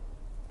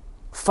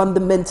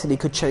 Fundamentally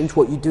could change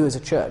what you do as a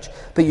church.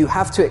 But you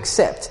have to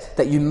accept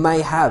that you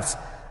may have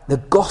the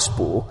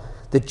gospel,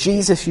 the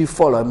Jesus you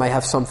follow may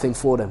have something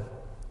for them.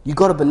 You've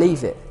got to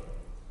believe it.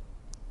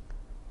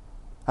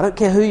 I don't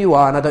care who you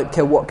are and I don't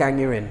care what gang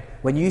you're in.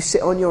 When you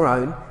sit on your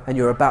own and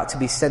you're about to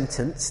be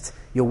sentenced,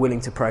 you're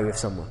willing to pray with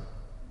someone.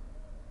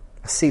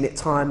 I've seen it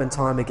time and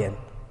time again.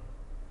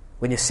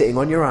 When you're sitting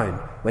on your own,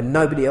 when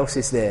nobody else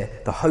is there,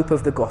 the hope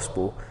of the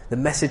gospel, the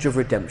message of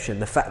redemption,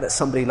 the fact that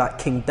somebody like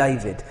King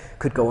David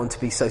could go on to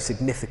be so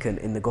significant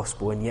in the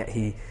gospel, and yet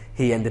he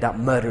ended up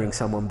murdering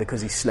someone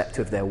because he slept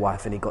with their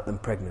wife and he got them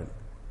pregnant.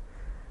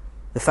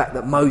 The fact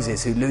that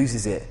Moses, who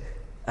loses it,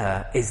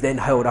 is then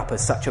held up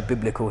as such a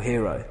biblical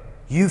hero.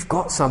 You've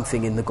got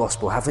something in the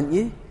gospel, haven't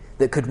you,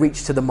 that could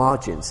reach to the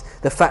margins.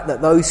 The fact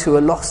that those who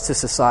are lost to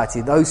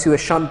society, those who are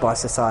shunned by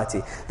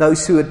society,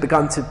 those who had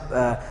begun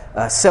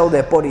to sell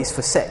their bodies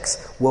for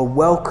sex were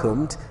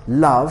welcomed,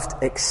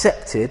 loved,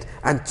 accepted,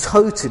 and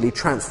totally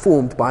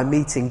transformed by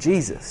meeting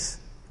Jesus.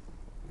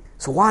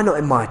 So why not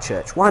in my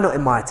church? Why not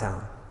in my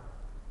town?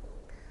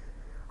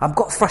 I've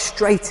got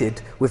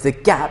frustrated with the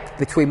gap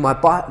between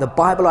the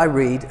Bible I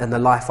read and the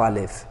life I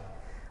live.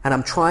 And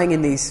I'm trying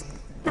in these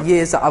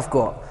years that I've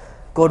got,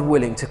 God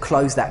willing, to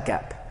close that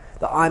gap.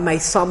 That I may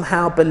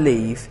somehow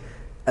believe,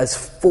 as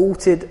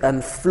faulted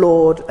and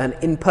flawed and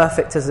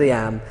imperfect as I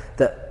am,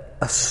 that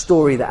a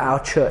story that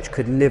our church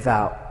could live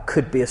out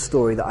could be a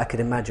story that I could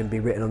imagine be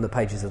written on the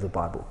pages of the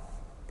Bible.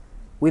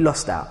 We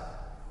lost out.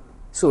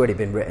 It's already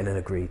been written and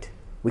agreed.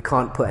 We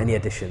can't put any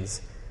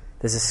additions.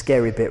 There's a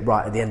scary bit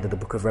right at the end of the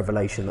book of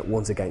Revelation that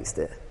warns against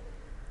it.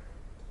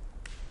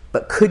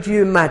 But could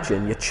you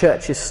imagine your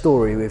church's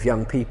story with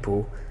young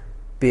people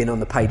being on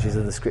the pages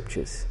of the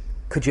scriptures?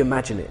 Could you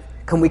imagine it?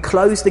 Can we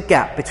close the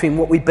gap between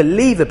what we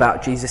believe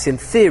about Jesus in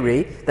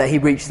theory, that he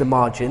reached the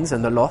margins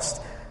and the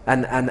lost,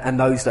 and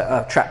those that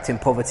are trapped in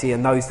poverty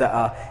and those that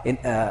are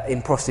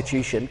in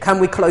prostitution? Can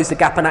we close the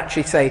gap and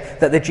actually say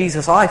that the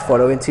Jesus I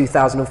follow in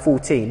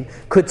 2014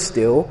 could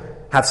still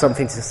have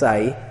something to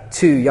say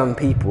to young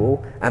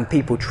people and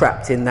people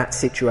trapped in that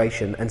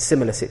situation and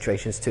similar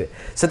situations to it?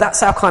 So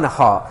that's our kind of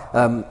heart.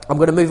 I'm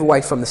going to move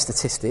away from the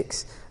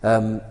statistics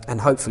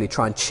and hopefully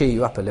try and cheer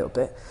you up a little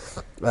bit.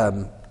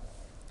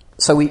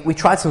 So we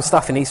tried some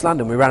stuff in East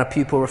London. We ran a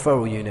pupil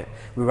referral unit.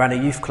 We ran a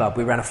youth club.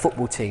 We ran a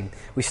football team.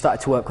 We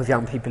started to work with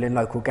young people in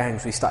local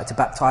gangs. We started to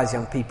baptise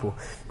young people.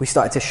 We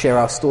started to share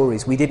our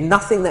stories. We did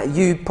nothing that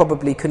you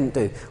probably couldn't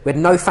do. We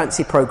had no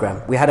fancy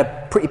programme. We had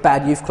a pretty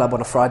bad youth club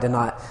on a Friday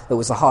night that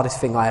was the hardest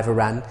thing I ever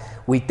ran.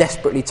 We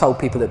desperately told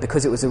people that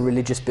because it was a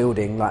religious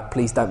building, like,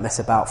 please don't mess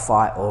about,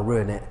 fight or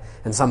ruin it.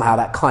 And somehow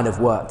that kind of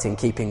worked in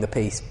keeping the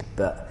peace.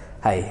 But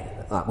hey,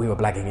 we were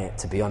blagging it,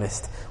 to be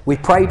honest. We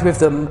prayed with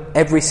them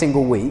every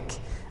single week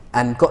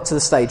and got to the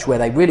stage where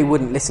they really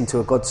wouldn't listen to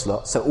a God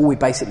slot. So all we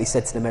basically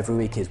said to them every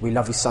week is, we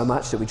love you so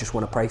much that we just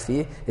want to pray for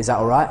you. Is that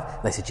all right?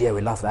 And they said, yeah,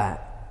 we love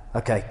that.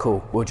 Okay,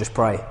 cool. We'll just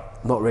pray.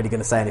 I'm not really going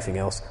to say anything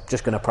else. I'm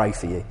just going to pray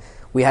for you.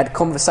 We had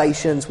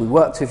conversations. We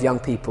worked with young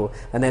people.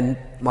 And then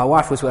my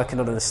wife was working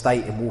on an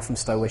estate in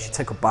Walthamstow where she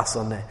took a bus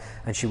on there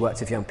and she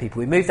worked with young people.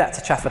 We moved that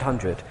to Chafford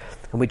 100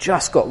 and we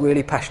just got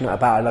really passionate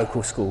about our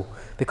local school.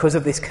 Because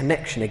of this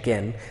connection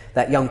again,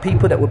 that young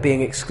people that were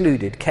being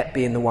excluded kept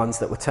being the ones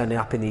that were turning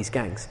up in these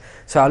gangs.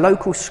 So our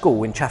local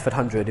school in Chafford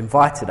 100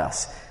 invited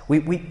us.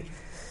 It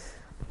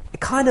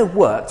kind of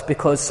worked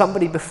because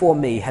somebody before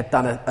me had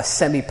done a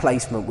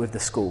semi-placement with the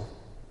school.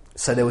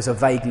 So there was a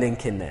vague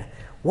link in there.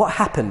 What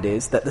happened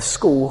is that the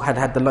school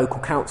had the local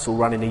council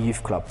running a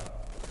youth club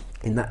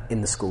in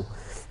the school.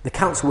 The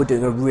council were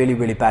doing a really,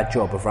 really bad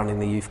job of running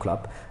the youth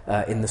club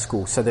in the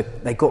school. So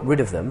they got rid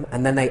of them,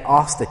 and then they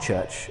asked the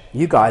church,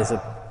 you guys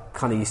are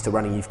kind of used to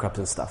running youth clubs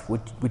and stuff.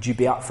 Would you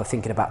be up for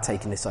thinking about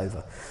taking this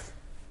over?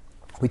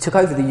 We took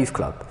over the youth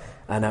club,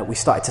 and we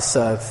started to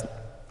serve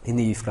in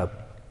the youth club.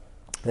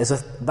 There's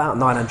about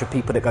 900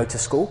 people that go to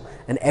school,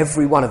 and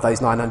every one of those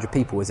 900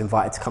 people was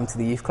invited to come to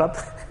the youth club.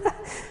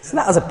 So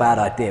that was a bad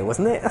idea,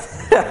 wasn't it?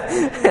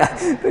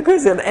 Yeah,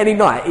 because on any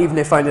night, even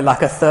if only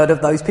like a third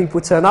of those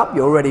people turn up,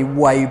 you're already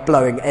way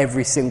blowing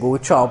every single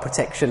child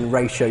protection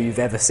ratio you've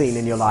ever seen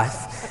in your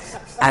life.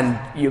 And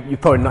you're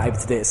probably not able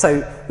to do it.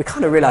 So we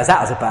kind of realised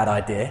that was a bad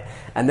idea,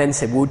 and then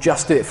said, we'll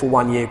just do it for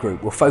 1 year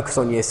group. We'll focus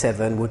on year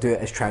 7, we'll do it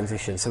as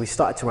transition. So we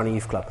started to run a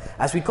youth club.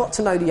 As we got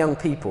to know the young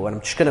people, and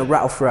I'm just going to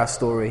rattle through our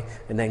story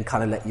and then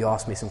kind of let you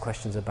ask me some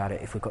questions about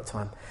it if we've got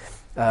time.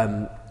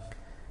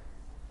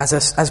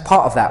 As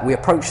part of that, we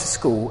approached the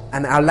school,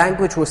 and our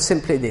language was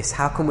simply this: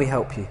 how can we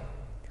help you?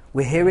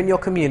 We're here in your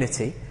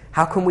community.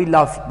 How can we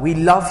love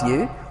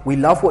you? We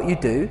love what you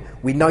do.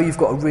 We know you've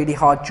got a really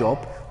hard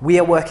job. We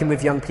are working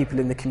with young people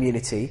in the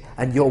community,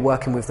 and you're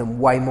working with them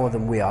way more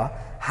than we are.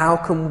 How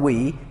can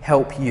we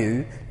help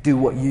you do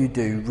what you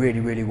do really,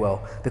 really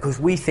well? Because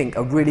we think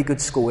a really good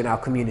school in our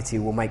community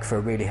will make for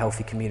a really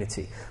healthy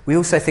community. We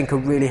also think a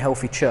really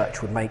healthy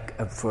church would make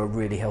for a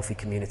really healthy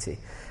community.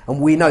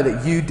 And we know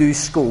that you do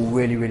school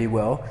really, really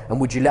well, and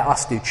would you let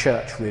us do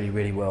church really,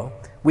 really well?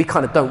 We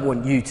kind of don't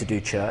want you to do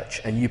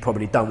church, and you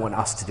probably don't want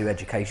us to do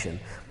education,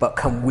 but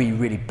can we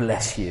really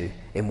bless you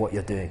in what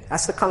you're doing?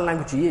 That's the kind of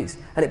language you use.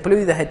 And it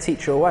blew the head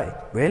teacher away.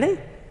 Really?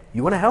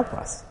 You want to help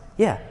us?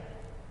 Yeah.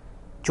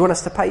 Do you want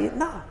us to pay you?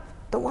 No,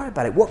 don't worry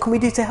about it. What can we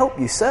do to help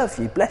you, serve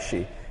you, bless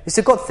you? It's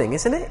a God thing,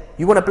 isn't it?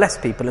 You want to bless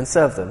people and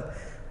serve them.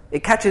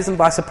 It catches them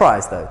by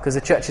surprise, though, because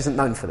the church isn't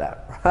known for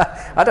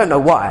that. I don't know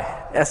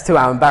why. That's to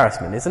our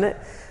embarrassment, isn't it?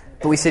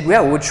 But we said,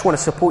 well, we just want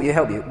to support you,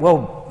 help you.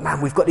 Well, man,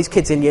 we've got these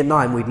kids in year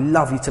 9. We'd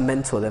love you to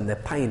mentor them. They're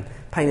pain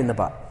in the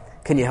butt.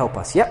 Can you help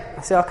us? Yep.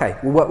 I said, okay,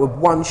 we'll work with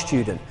one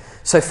student.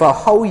 So for a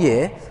whole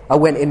year, I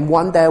went in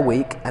 1 day a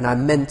week, and I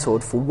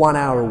mentored for 1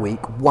 hour a week,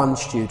 one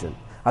student.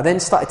 I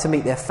then started to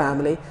meet their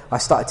family. I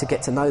started to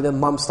get to know them.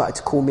 Mum started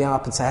to call me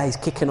up and say, hey, he's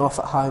kicking off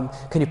at home.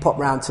 Can you pop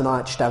round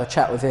tonight just to have a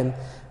chat with him?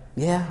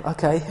 Yeah,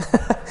 okay.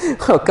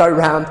 I'll go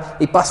round.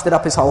 He busted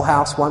up his whole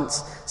house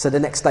once. So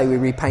the next day we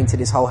repainted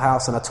his whole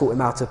house, and I taught him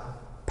how to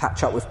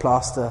patch up with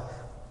plaster,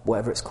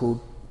 whatever it's called,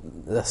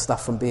 the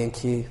stuff from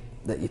B&Q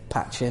that you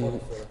patch in,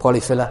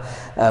 polyfiller.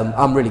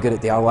 I'm really good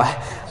at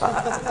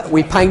DIY.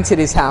 We painted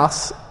his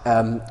house.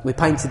 We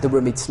painted the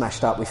room he'd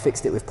smashed up. We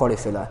fixed it with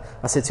polyfiller.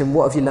 I said to him,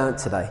 what have you learnt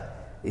today?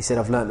 He said,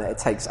 I've learnt that it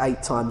takes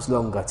 8 times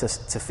longer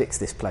to fix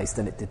this place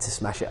than it did to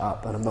smash it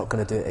up, and I'm not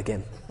going to do it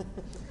again.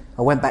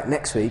 I went back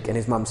next week, and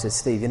his mum says,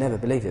 Steve, you never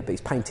believe it, but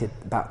he's painted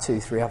about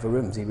 2-3 other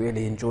rooms. He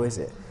really enjoys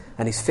it.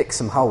 And he's fixed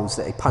some holes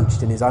that he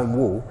punched in his own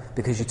wall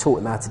because you taught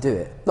him how to do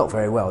it. Not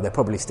very well. They're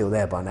probably still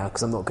there by now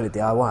because I'm not good at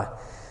DIY.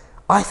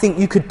 I think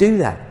you could do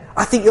that.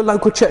 I think your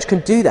local church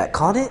can do that,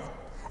 can't it?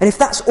 And if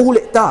that's all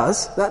it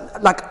does,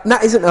 that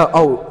isn't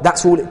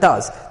that's all it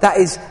does. That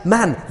is,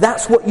 man,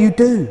 that's what you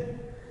do.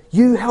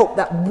 You help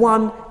that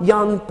one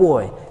young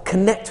boy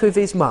connect with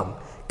his mum,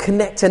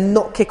 connect and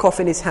not kick off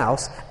in his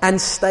house,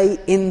 and stay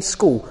in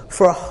school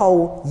for a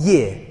whole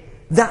year.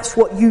 That's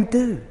what you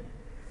do.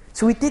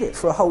 So we did it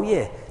for a whole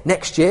year.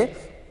 Next year,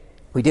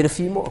 we did a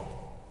few more.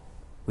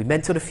 We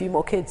mentored a few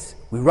more kids.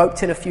 We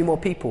roped in a few more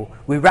people.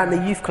 We ran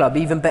the youth club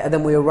even better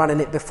than we were running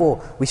it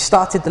before. We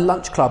started the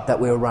lunch club that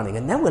we were running.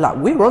 And then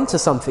we're onto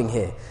something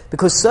here.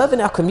 Because serving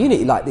our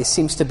community like this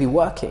seems to be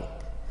working.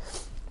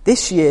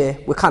 This year,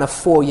 we're kind of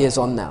 4 years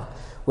on now.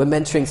 We're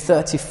mentoring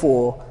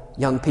 34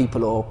 young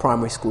people or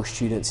primary school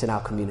students in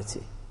our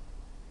community.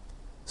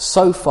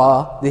 So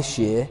far this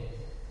year,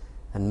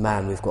 and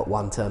man, we've got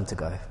 1 term to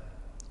go.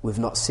 We've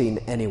not seen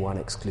anyone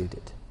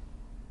excluded.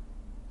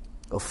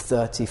 Of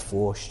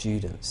 34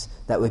 students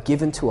that were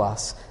given to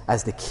us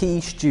as the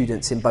key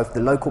students in both the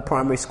local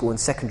primary school and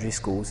secondary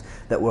schools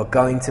that were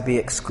going to be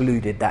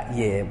excluded that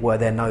year were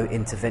there no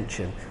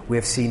intervention. We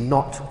have seen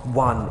not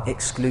one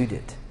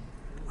excluded.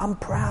 I'm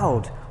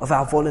proud of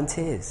our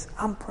volunteers.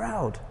 I'm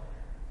proud.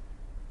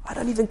 I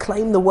don't even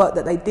claim the work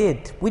that they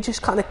did. We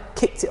just kind of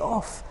kicked it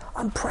off.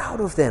 I'm proud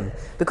of them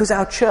because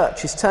our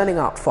church is turning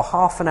up for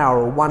half an hour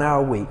or 1 hour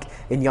a week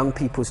in young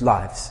people's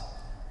lives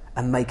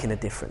and making a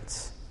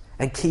difference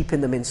and keeping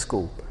them in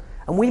school.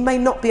 And we may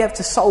not be able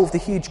to solve the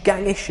huge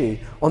gang issue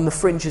on the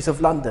fringes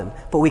of London,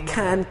 but we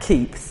can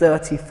keep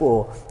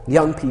 34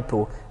 young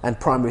people and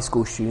primary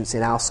school students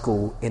in our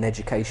school in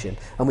education.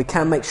 And we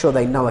can make sure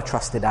they know a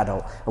trusted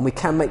adult. And we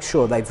can make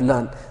sure they've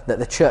learnt that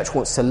the church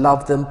wants to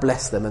love them,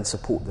 bless them and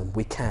support them.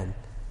 We can.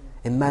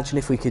 Imagine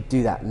if we could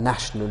do that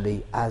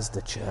nationally as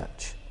the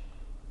church.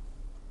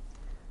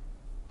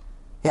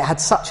 It had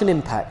such an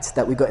impact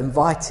that I got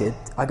invited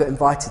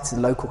to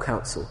the local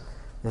council.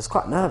 I was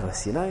quite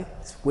nervous, you know.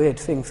 It's a weird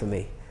thing for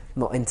me. I'm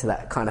not into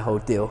that kind of whole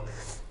deal.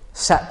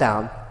 Sat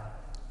down,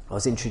 I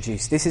was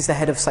introduced. This is the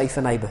head of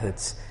Safer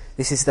Neighbourhoods.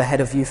 This is the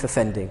head of youth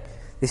offending.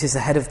 This is the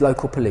head of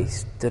local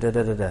police.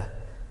 Da-da-da-da-da.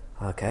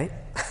 Okay.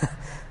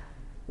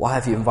 Why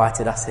have you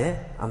invited us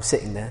here? I'm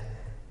sitting there.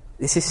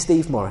 This is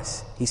Steve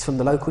Morris. He's from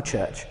the local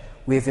church.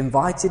 We have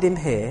invited him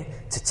here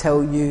to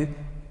tell you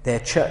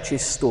their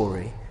church's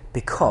story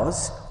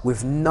because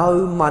with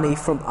no money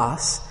from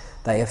us,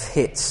 they have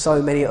hit so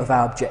many of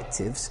our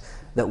objectives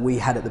that we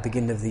had at the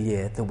beginning of the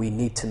year that we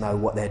need to know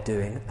what they're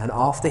doing. And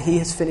after he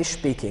has finished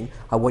speaking,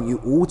 I want you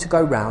all to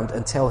go round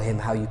and tell him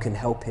how you can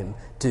help him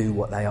do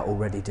what they are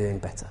already doing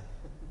better.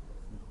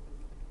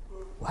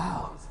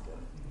 Wow.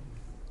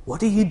 What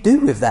do you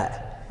do with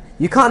that?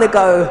 You kind of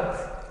go,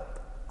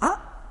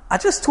 I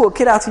just taught a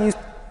kid how to use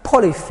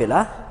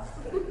polyfiller,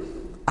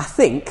 I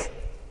think,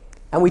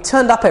 and we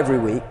turned up every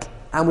week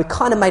and we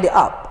kind of made it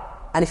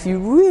up. And if you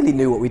really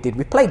knew what we did,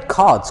 we played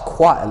cards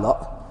quite a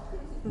lot.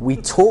 We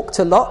talked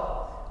a lot.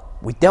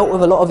 We dealt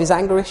with a lot of his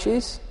anger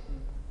issues.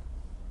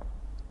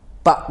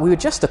 But we were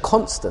just a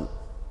constant.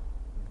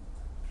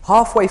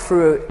 Halfway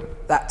through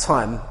that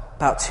time,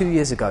 about 2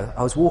 years ago,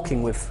 I was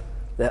walking with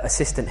the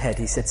assistant head.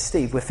 He said,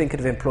 Steve, we're thinking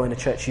of employing a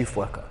church youth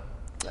worker.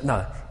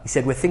 No, he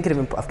said, we're thinking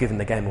of... I've given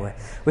the game away.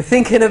 We're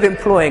thinking of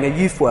employing a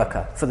youth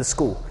worker for the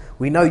school.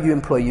 We know you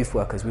employ youth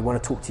workers. We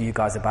want to talk to you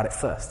guys about it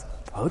first.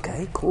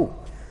 Okay, cool.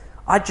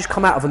 I'd just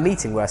come out of a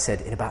meeting where I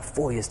said, in about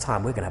 4 years'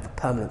 time, we're going to have a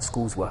permanent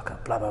schools worker,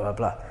 blah, blah, blah,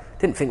 blah.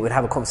 Didn't think we'd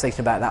have a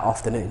conversation about it that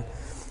afternoon.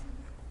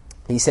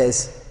 He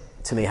says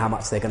to me how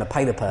much they're going to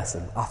pay the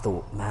person. I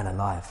thought, man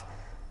alive,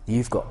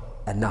 you've got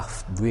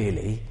enough,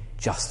 really,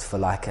 just for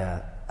like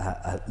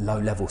a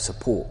low-level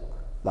support.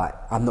 Like,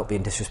 I'm not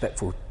being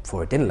disrespectful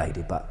for a dinner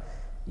lady, but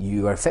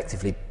you are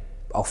effectively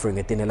offering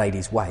a dinner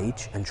lady's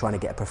wage and trying to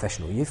get a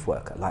professional youth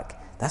worker. Like,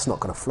 that's not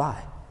going to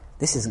fly.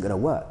 This isn't going to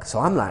work. So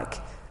I'm like,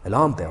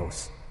 alarm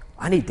bells.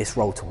 I need this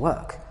role to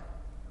work.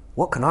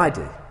 What can I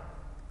do?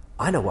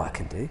 I know what I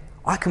can do.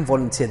 I can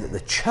volunteer that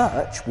the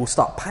church will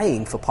start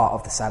paying for part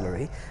of the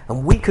salary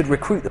and we could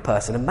recruit the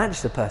person and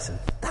manage the person.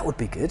 That would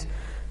be good.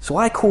 So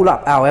I call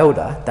up our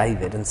elder,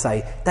 David, and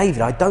say,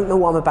 David, I don't know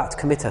what I'm about to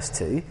commit us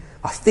to.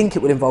 I think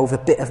it would involve a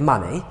bit of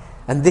money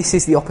and this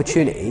is the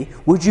opportunity.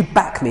 Would you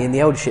back me in the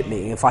eldership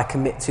meeting if I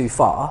commit too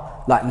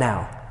far, like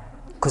now?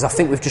 Because I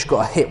think we've just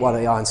got to hit while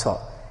the iron's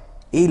hot.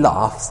 He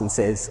laughs and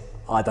says,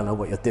 I don't know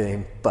what you're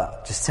doing,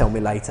 but just tell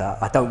me later.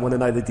 I don't want to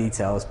know the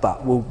details,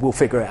 but we'll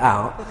figure it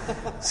out.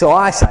 So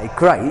I say,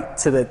 great,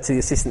 to the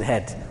assistant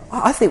head.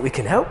 I think we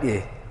can help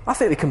you. I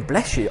think we can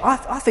bless you.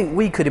 I think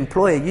we could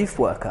employ a youth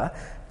worker,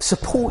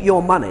 support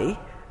your money,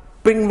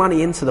 bring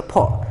money into the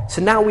pot.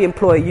 So now we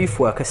employ a youth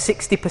worker,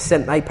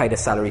 60% they pay the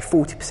salary,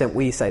 40%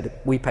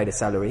 we pay the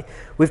salary.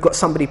 We've got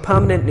somebody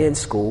permanently in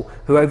school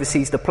who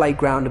oversees the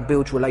playground and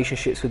builds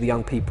relationships with the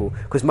young people,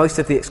 because most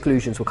of the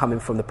exclusions were coming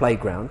from the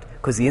playground,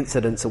 because the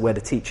incidents are where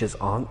the teachers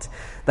aren't.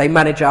 They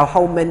manage our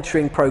whole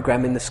mentoring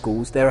program in the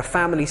schools. They're a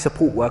family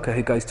support worker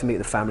who goes to meet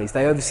the families.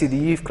 They oversee the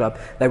youth club.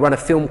 They run a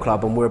film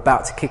club, and we're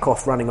about to kick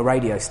off running a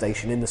radio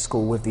station in the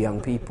school with the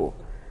young people.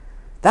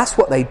 That's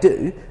what they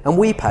do, and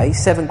we pay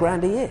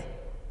 $7,000 a year.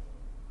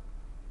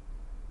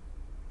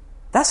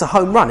 That's a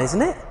home run,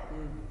 isn't it?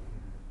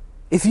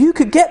 If you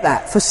could get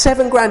that for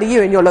 $7,000 a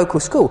year in your local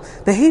school,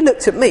 then he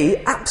looked at me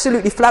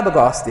absolutely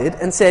flabbergasted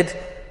and said,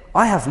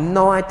 I have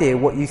no idea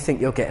what you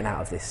think you're getting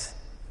out of this,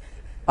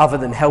 other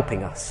than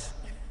helping us.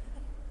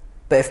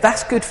 But if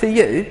that's good for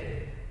you,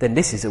 then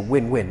this is a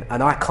win-win,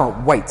 and I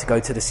can't wait to go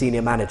to the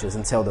senior managers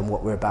and tell them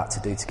what we're about to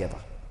do together.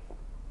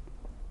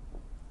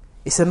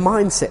 It's a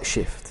mindset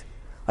shift.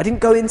 I didn't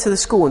go into the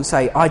school and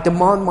say, I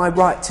demand my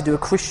right to do a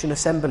Christian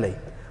assembly.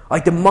 I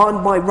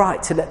demand my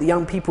right to let the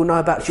young people know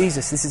about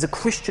Jesus. This is a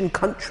Christian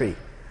country.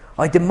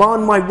 I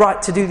demand my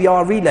right to do the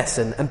RE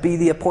lesson and be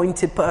the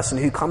appointed person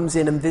who comes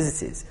in and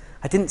visits.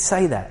 I didn't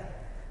say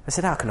that. I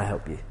said, how can I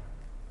help you?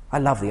 I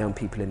love the young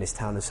people in this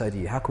town and so do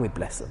you. How can we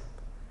bless them?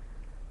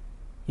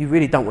 You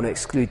really don't want to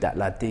exclude that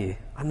lad, do you?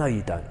 I know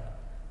you don't.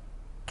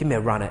 Give me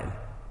a run at him.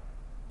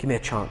 Give me a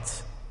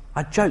chance.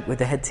 I joke with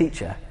the head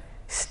teacher.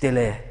 He's still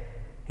here.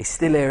 He's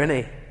still here, isn't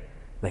he?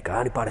 They go,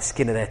 only by the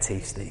skin of their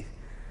teeth, Steve.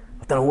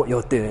 I don't know what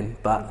you're doing,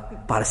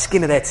 but by the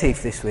skin of their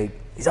teeth this week,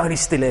 he's only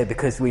still here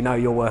because we know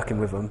you're working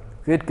with them.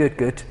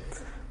 Good.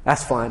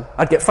 That's fine.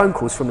 I'd get phone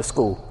calls from the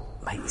school.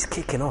 Mate, he's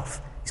kicking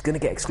off. He's going to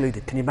get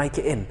excluded. Can you make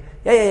it in?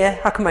 Yeah,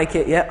 I can make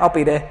it. Yeah, I'll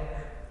be there.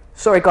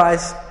 Sorry,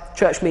 guys.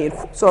 Church meeting.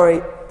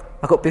 Sorry.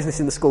 I've got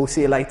business in the school.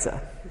 See you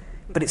later.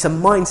 But it's a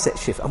mindset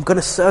shift. I'm going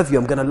to serve you.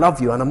 I'm going to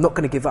love you. And I'm not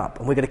going to give up.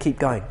 And we're going to keep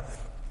going.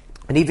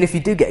 And even if you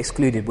do get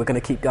excluded, we're going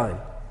to keep going.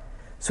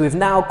 So we've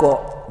now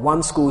got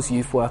one school's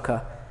youth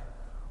worker.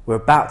 We're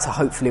about to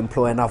hopefully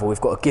employ another.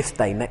 We've got a gift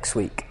day next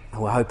week,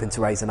 and we're hoping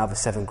to raise another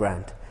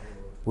 $7,000.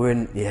 We're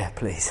in, yeah,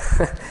 please.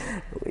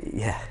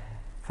 Yeah,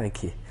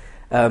 thank you.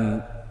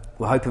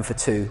 We're hoping for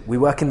 2. We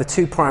work in the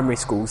 2 primary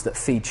schools that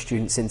feed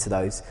students into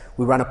those.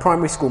 We run a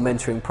primary school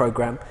mentoring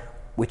program,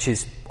 which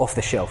is off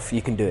the shelf.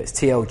 You can do it. It's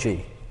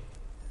TLG.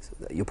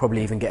 You'll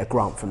probably even get a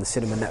grant from the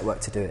Cinema Network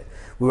to do it.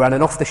 We run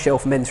an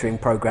off-the-shelf mentoring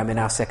program in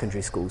our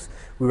secondary schools.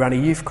 We run a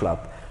youth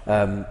club.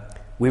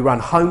 We run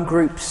home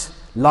groups,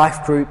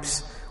 life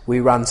groups, we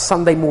run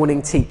Sunday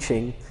morning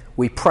teaching,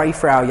 we pray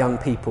for our young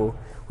people.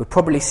 We've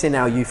probably seen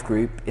our youth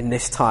group in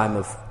this time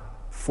of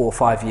 4 or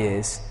 5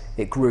 years.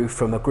 It grew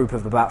from a group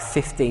of about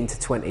 15 to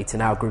 20 to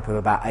now a group of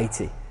about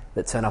 80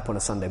 that turn up on a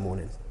Sunday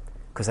morning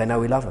because they know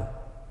we love them.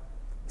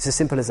 It's as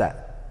simple as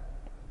that.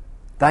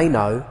 They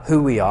know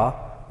who we are.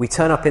 We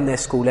turn up in their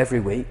school every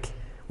week.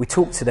 We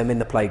talk to them in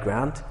the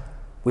playground.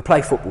 We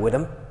play football with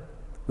them.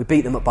 We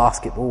beat them at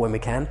basketball when we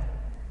can.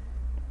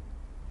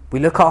 We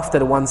look after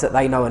the ones that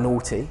they know are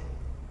naughty,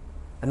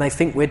 and they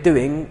think we're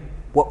doing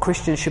what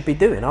Christians should be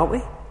doing, aren't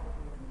we?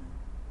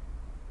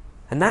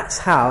 And that's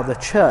how the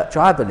church,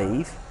 I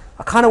believe,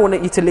 I kind of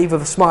wanted you to leave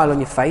with a smile on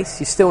your face.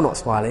 You're still not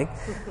smiling.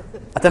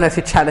 I don't know if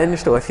you're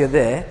challenged or if you're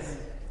there.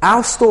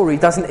 Our story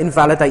doesn't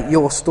invalidate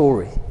your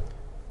story.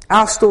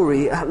 Our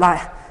story,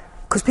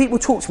 because people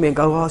talk to me and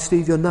go, "Oh,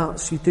 Steve, you're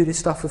nuts. You do this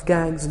stuff with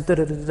gangs and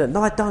da-da-da-da."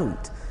 No, I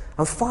don't.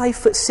 I'm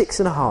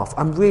 5'6.5".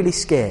 I'm really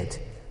scared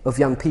of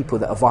young people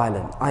that are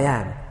violent. I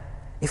am.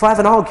 If I have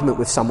an argument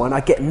with someone, I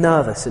get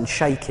nervous and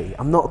shaky.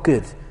 I'm not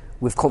good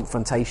with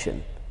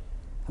confrontation.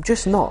 I'm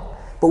just not.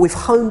 But we've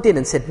honed in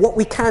and said, what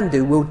we can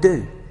do, we'll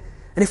do.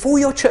 And if all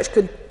your church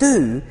could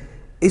do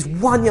is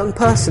one young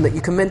person that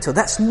you can mentor,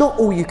 that's not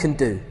all you can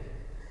do.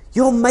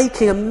 You're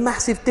making a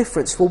massive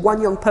difference for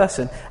one young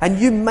person, and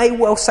you may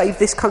well save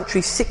this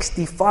country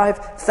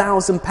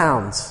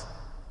 £65,000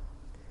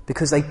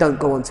 because they don't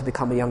go on to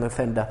become a young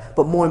offender.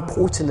 But more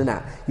important than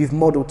that, you've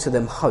modelled to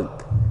them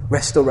hope,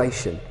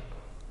 restoration.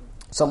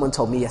 Someone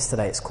told me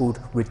yesterday it's called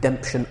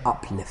Redemption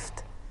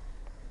Uplift.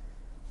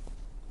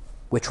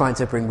 We're trying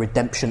to bring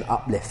redemption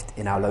uplift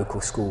in our local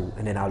school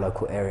and in our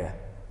local area.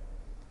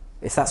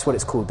 If that's what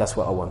it's called, that's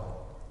what I want.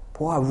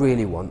 But what I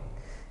really want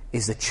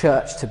is the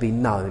church to be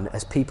known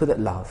as people that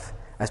love,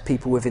 as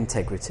people with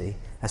integrity,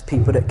 as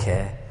people that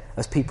care,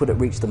 as people that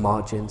reach the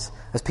margins,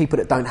 as people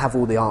that don't have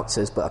all the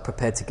answers but are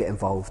prepared to get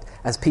involved,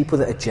 as people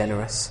that are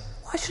generous.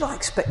 Why should I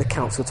expect the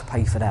council to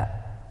pay for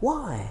that?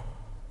 Why?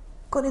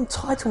 Got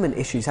entitlement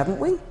issues, haven't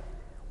we?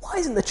 Why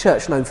isn't the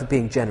church known for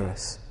being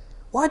generous?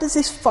 Why does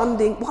the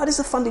funding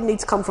need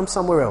to come from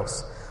somewhere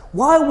else?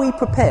 Why are we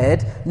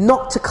prepared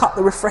not to cut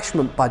the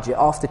refreshment budget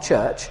after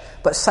church,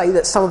 but say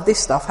that some of this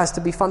stuff has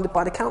to be funded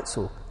by the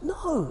council?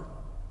 No.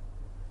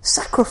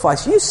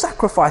 Sacrifice. You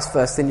sacrifice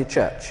first in your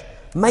church.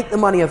 Make the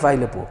money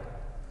available.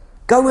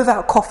 Go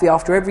without coffee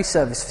after every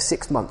service for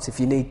 6 months if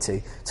you need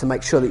to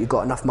make sure that you've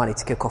got enough money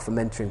to kick off a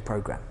mentoring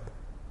program.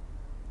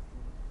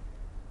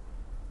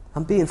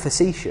 I'm being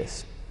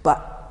facetious,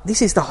 but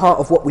this is the heart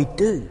of what we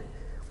do.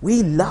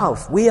 We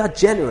love, we are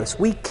generous,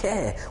 we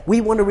care, we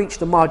want to reach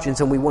the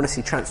margins and we want to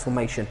see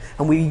transformation,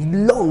 and we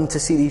long to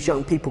see these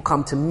young people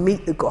come to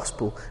meet the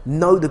gospel,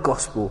 know the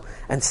gospel,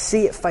 and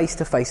see it face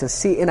to face, and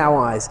see it in our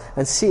eyes,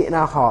 and see it in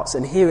our hearts,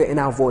 and hear it in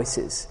our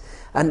voices.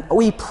 And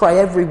we pray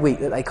every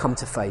week that they come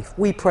to faith.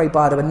 We pray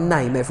by their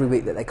name every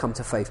week that they come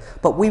to faith.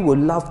 But we will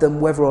love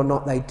them whether or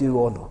not they do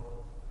or not,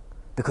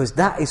 because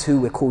that is who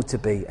we're called to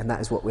be, and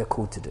that is what we're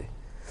called to do.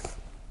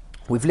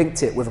 We've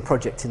linked it with a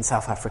project in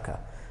South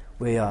Africa.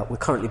 We're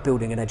currently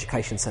building an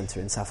education centre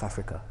in South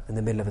Africa, in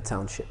the middle of a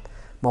township.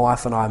 My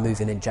wife and I are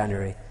moving in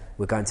January.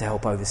 We're going to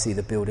help oversee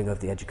the building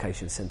of the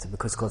education centre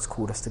because God's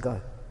called us to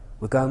go.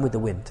 We're going with the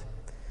wind.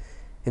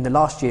 In the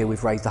last year,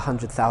 we've raised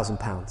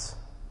 £100,000.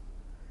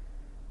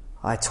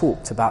 I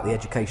talked about the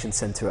education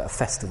centre at a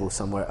festival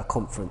somewhere, at a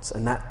conference,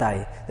 and that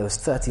day there was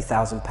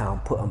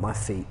 £30,000 put on my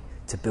feet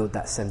to build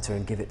that centre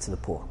and give it to the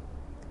poor.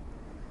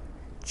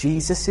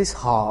 Jesus'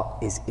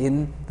 heart is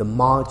in the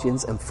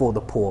margins and for the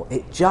poor.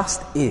 It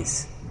just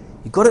is.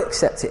 You've got to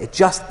accept it. It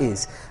just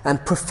is. And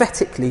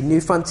prophetically,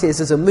 New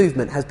Frontiers as a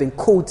movement has been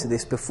called to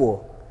this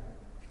before.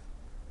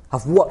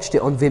 I've watched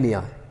it on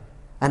Vimeo,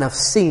 and I've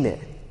seen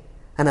it.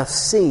 And I've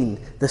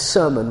seen the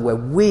sermon where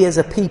we as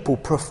a people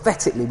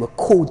prophetically were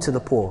called to the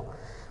poor.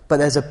 But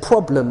there's a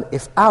problem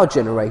if our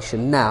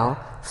generation now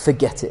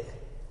forget it.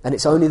 And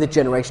it's only the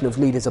generation of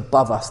leaders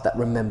above us that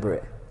remember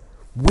it.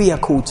 We are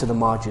called to the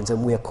margins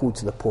and we are called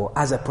to the poor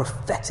as a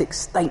prophetic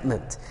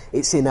statement.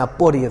 It's in our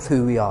body of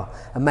who we are,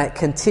 and may it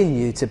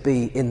continue to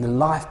be in the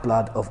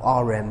lifeblood of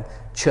RM,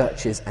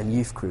 churches and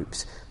youth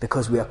groups,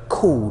 because we are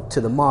called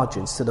to the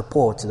margins, to the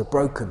poor, to the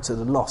broken, to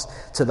the lost,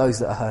 to those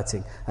that are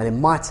hurting. And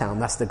in my town,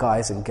 that's the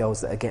guys and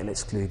girls that are getting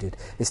excluded.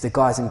 It's the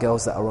guys and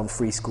girls that are on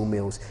free school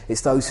meals.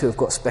 It's those who have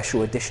got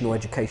special additional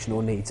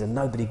educational needs, and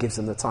nobody gives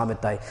them the time of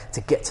day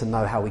to get to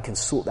know how we can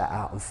sort that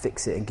out and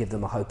fix it and give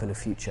them a hope and a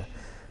future.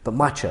 But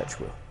my church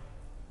will.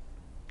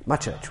 My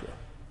church will.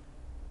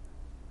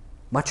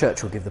 My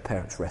church will give the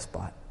parents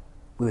respite.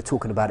 We were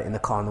talking about it in the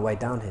car on the way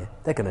down here.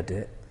 They're going to do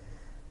it.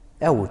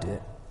 Elle will do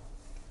it.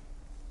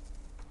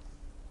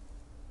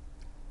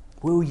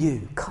 Will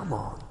you? Come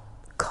on.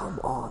 Come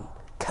on.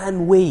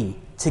 Can we,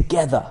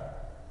 together,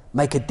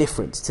 make a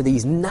difference to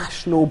these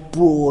national,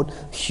 broad,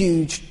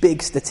 huge,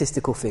 big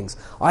statistical things?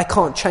 I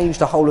can't change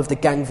the whole of the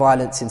gang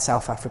violence in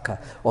South Africa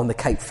on the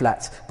Cape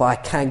Flats, but I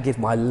can give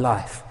my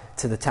life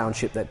to the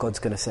township that God's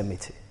going to send me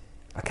to.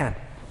 I can.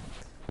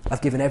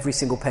 I've given every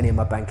single penny in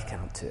my bank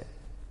account to it.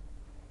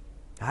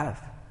 I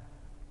have.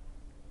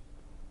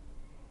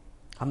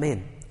 I'm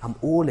in. I'm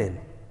all in.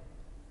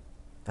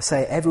 I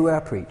say it everywhere I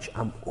preach.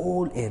 I'm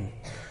all in.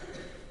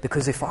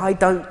 Because if I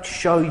don't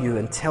show you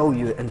and tell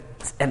you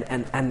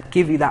and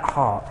give you that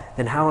heart,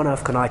 then how on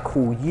earth can I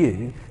call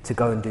you to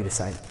go and do the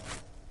same?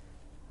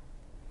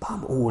 But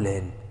I'm all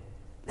in.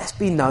 Let's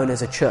be known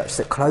as a church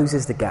that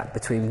closes the gap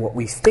between what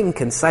we think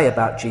and say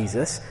about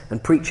Jesus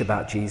and preach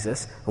about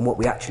Jesus and what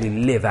we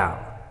actually live out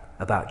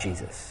about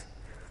Jesus.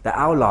 That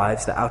our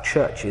lives, that our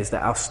churches,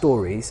 that our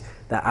stories,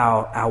 that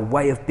our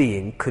way of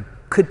being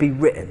could be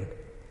written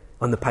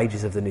on the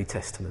pages of the New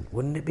Testament.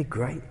 Wouldn't it be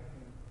great?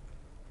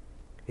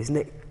 Isn't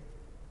it?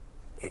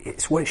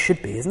 It's what it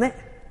should be, isn't it?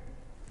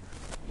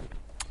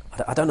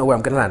 I don't know where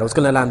I'm going to land. I was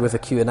going to land with a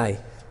Q&A.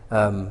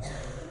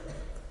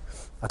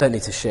 I don't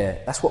need to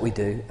share. That's what we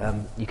do.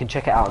 You can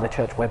check it out on the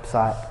church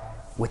website.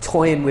 We're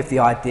toying with the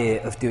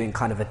idea of doing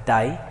kind of a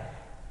day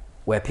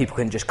where people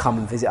can just come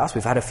and visit us.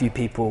 We've had a few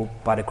people,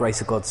 by the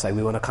grace of God, say,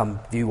 we want to come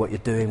view what you're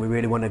doing. We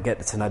really want to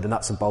get to know the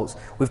nuts and bolts.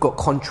 We've got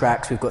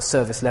contracts. We've got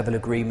service level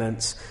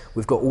agreements.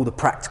 We've got all the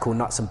practical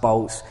nuts and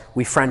bolts.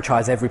 We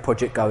franchise every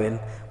project going.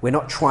 We're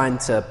not trying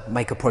to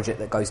make a project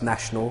that goes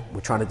national.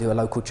 We're trying to do a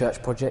local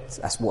church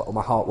project. That's what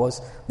my heart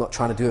was. Not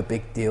trying to do a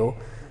big deal.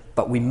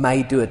 But we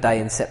may do a day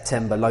in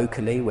September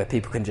locally where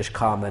people can just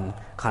come and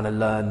kind of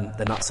learn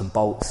the nuts and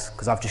bolts.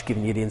 Because I've just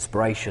given you the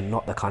inspiration,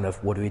 not the kind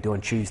of what do we do on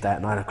Tuesday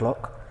at 9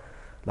 o'clock.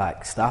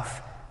 Like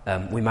stuff.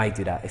 We may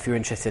do that. If you're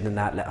interested in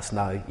that, let us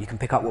know. You can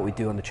pick up what we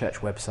do on the church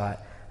website.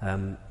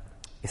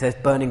 If there's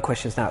burning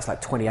questions now, it's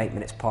like 28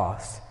 minutes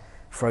past.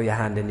 Throw your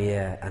hand in the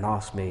air and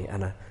ask me,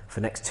 and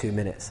for the next 2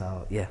 minutes,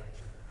 yeah. You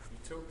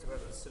talked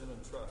about the Cinnamon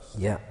Trust.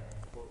 Yeah.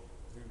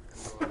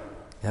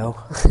 Who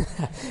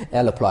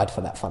Elle applied for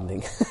that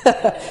funding.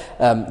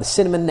 The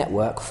Cinnamon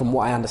Network, from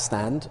what I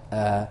understand,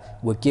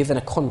 were given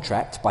a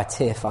contract by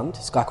Tear Fund.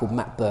 This guy called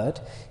Matt Bird.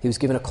 He was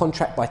given a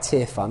contract by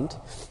Tear Fund,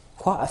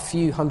 quite a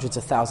few hundreds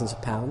of thousands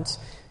of pounds,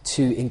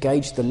 to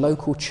engage the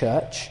local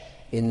church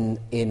in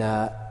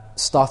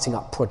starting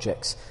up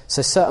projects.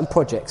 So certain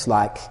projects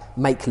like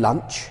Make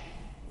Lunch,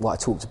 what I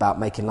talked about,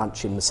 making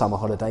lunch in the summer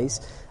holidays,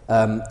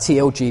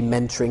 TLG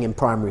mentoring in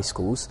primary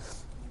schools,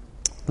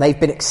 they've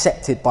been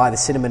accepted by the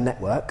Cinnamon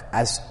Network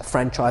as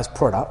franchise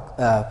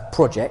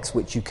projects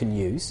which you can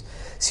use.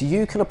 So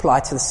you can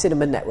apply to the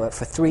Cinnamon Network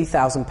for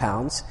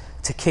 £3,000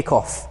 to kick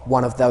off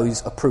one of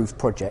those approved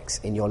projects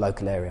in your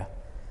local area.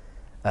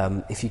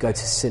 If you go to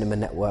Cinnamon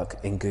Network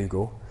in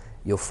Google,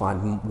 you'll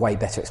find way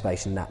better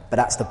explanation than that. But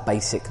that's the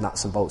basic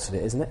nuts and bolts of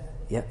it, isn't it?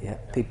 Yeah.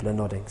 People are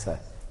nodding, so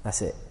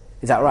that's it.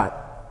 Is that right?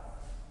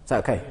 Is that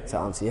okay? Does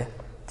that answer, yeah?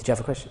 Did you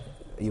have a question?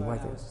 Are you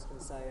waiting? I was just going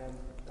to say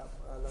that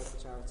a local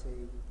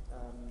charity,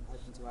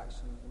 Open to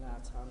Action in our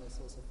town, is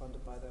also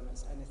funded by them.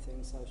 It's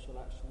anything social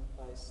action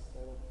based.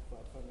 They will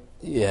provide funding.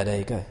 Yeah, there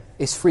you go.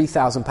 It's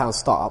 £3,000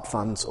 start-up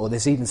funds, or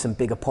there's even some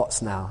bigger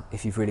pots now,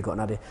 if you've really got an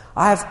idea.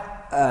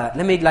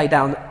 Let me lay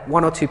down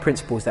one or two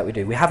principles that we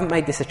do. We haven't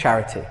made this a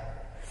charity.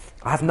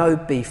 I have no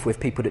beef with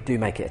people that do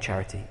make it a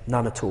charity,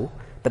 none at all,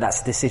 but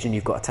that's a decision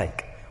you've got to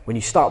take. When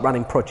you start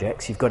running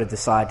projects, you've got to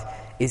decide,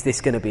 is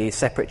this going to be a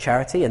separate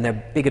charity? And there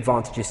are big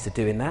advantages to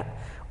doing that,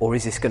 or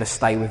is this going to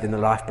stay within the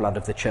lifeblood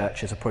of the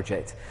church as a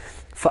project?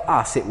 For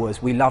us, it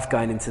was, we love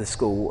going into the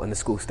school and the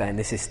school saying,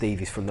 this is Steve,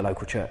 he's from the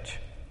local church.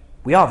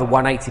 We are the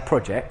 180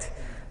 project,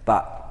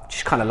 but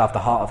just kind of love the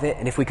heart of it.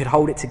 And if we could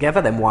hold it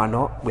together, then why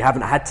not? We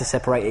haven't had to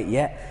separate it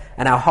yet.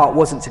 And our heart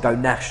wasn't to go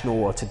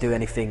national or to do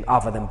anything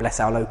other than bless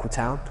our local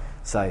town.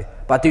 So,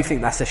 but I do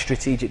think that's a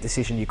strategic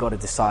decision you've got to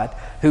decide.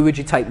 Who would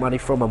you take money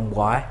from and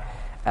why?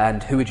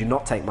 And who would you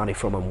not take money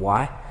from and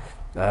why?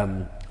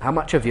 How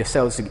much of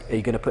yourselves are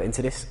you going to put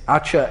into this? Our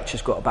church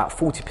has got about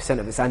 40%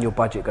 of its annual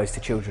budget goes to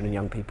children and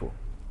young people.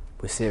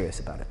 We're serious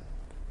about it.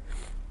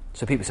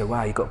 So people say,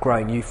 wow, you've got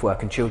growing youth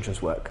work and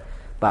children's work.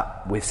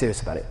 But we're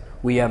serious about it.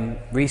 We,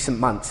 recent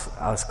months,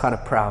 I was kind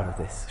of proud of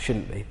this,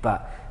 shouldn't be,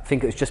 but I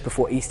think it was just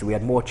before Easter, we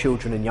had more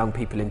children and young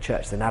people in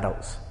church than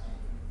adults.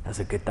 That was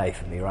a good day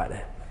for me right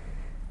there.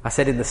 I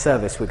said in the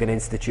service we're going to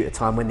institute a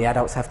time when the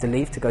adults have to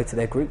leave to go to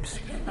their groups.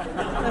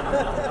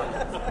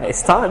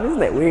 It's time,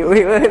 isn't it?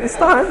 It's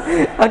time.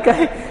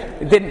 Okay.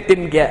 It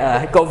didn't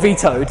get got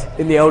vetoed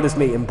in the elders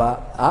meeting,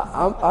 but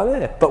I'm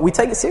there. But we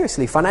take it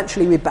seriously.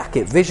 Financially, we back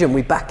it. Vision,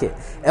 we back it.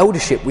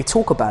 Eldership, we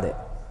talk about it.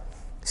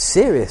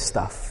 Serious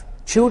stuff.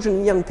 Children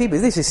and young people,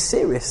 this is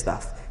serious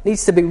stuff. It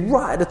needs to be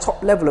right at the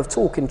top level of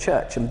talk in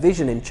church and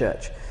vision in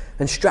church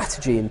and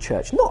strategy in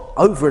church. Not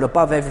over and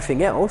above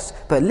everything else,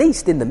 but at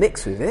least in the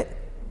mix with it.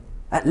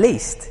 At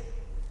least.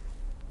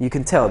 You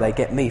can tell they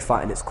get me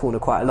fighting its corner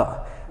quite a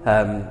lot.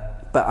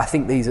 But I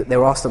think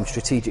there are some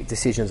strategic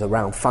decisions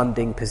around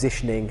funding,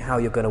 positioning, how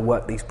you're going to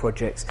work these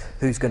projects,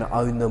 who's going to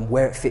own them,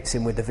 where it fits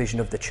in with the vision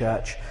of the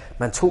church.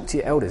 Man, talk to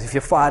your elders. If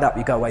you're fired up,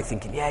 you go away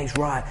thinking, yeah, he's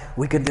right,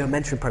 we're going to do a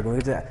mentoring program,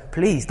 we're going to do that.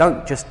 Please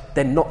don't just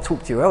then not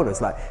talk to your elders.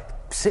 Like,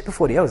 sit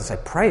before the elders and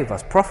say, pray with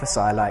us,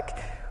 prophesy. Like,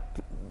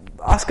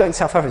 us going to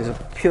South Africa is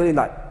a purely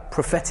like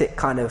prophetic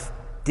kind of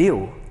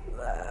deal,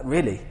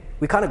 really.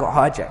 We kind of got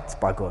hijacked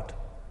by God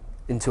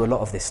into a lot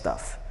of this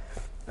stuff.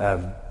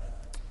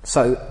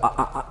 So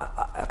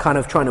I kind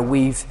of trying to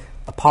weave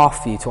a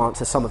path for you to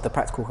answer some of the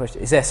practical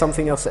questions. Is there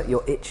something else that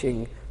you're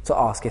itching to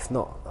ask? If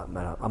not,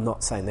 I'm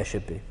not saying there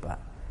should be, but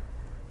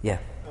yeah.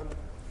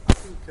 I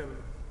think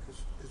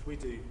because we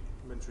do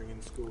mentoring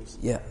in schools,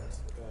 Yeah.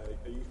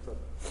 a youth club,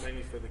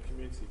 mainly for the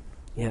community.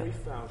 Yeah. What we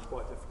found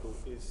quite difficult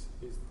is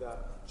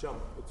that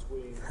jump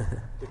between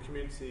the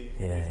community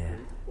Yeah, youth yeah.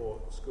 group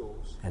or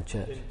schools And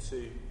church.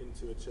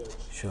 into a church.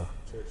 Sure.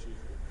 Church youth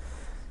group.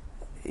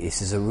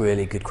 This is a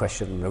really good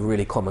question, a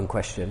really common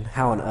question.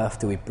 How on earth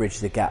do we bridge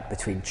the gap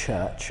between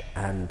church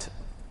and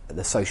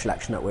the social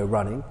action that we're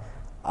running?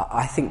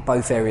 I think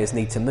both areas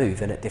need to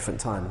move, and at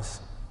different times.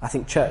 I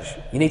think church,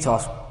 you need to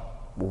ask,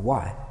 well,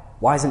 why?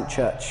 Why isn't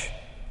church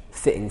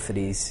fitting for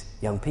these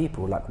young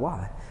people? Like,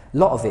 why? A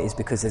lot of it is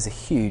because there's a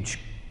huge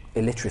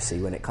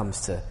illiteracy when it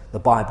comes to the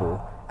Bible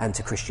and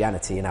to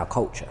Christianity in our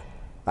culture.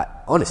 Like,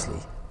 honestly,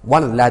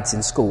 one of the lads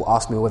in school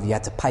asked me whether you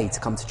had to pay to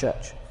come to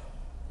church.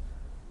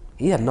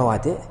 He had no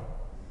idea.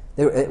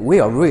 We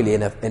are really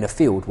in a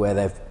field where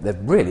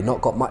they've really not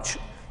got much.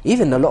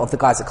 Even a lot of the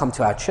guys that come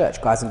to our church,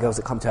 guys and girls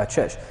that come to our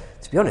church,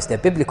 to be honest, their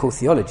biblical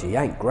theology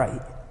ain't great.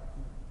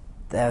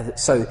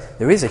 So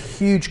there is a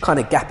huge kind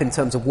of gap in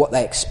terms of what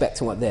they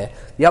expect and what they're.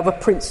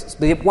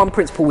 The one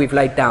principle we've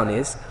laid down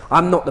is,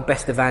 I'm not the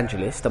best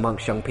evangelist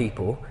amongst young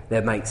people,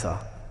 their mates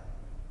are.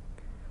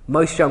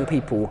 Most young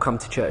people will come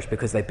to church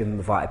because they've been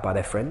invited by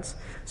their friends.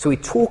 So we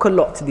talk a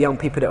lot to the young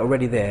people that are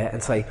already there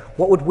and say,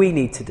 what would we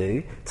need to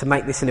do to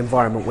make this an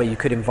environment where you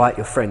could invite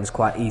your friends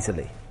quite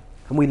easily?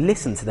 And we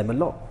listen to them a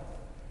lot.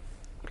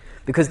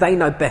 Because they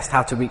know best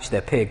how to reach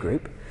their peer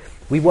group.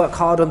 We work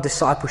hard on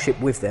discipleship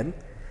with them.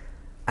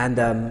 And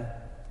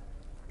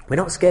we're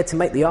not scared to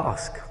make the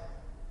ask.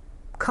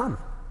 Come.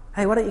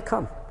 Hey, why don't you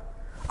come?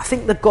 I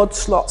think the God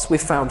slots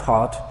we've found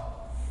hard.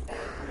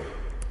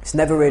 It's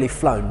never really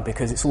flown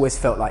because it's always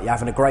felt like you're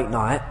having a great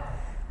night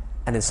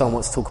and then someone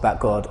wants to talk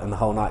about God and the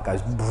whole night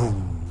goes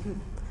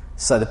boom.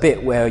 So the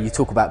bit where you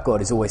talk about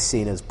God is always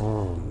seen as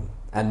boom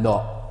and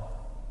not,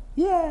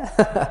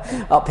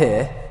 yeah, up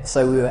here.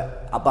 So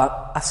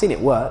but I've seen it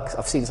work.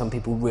 I've seen some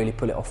people really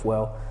pull it off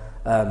well.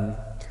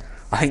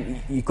 I think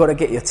you've got to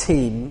get your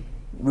team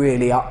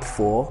really up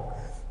for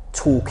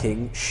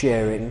talking,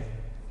 sharing,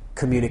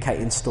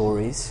 communicating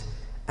stories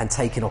and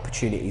taking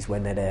opportunities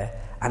when they're there.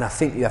 And I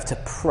think you have to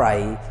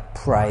pray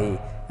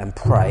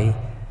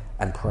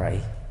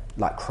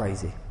like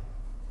crazy.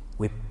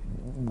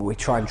 We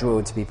try and draw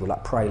into people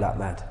like pray like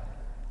mad.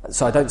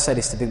 So I don't say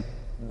this to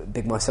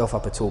big myself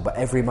up at all, but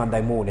every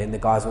Monday morning the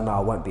guys will know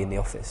I won't be in the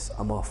office.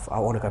 I'm off. I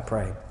want to go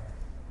praying.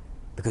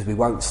 Because we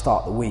won't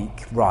start the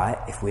week right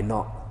if we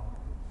don't,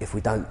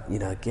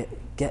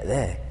 get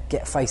there,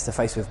 get face to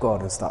face with God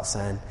and start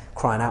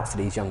crying out for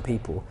these young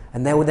people.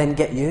 And they will then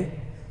get you.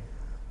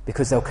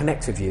 Because they'll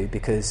connect with you,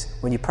 because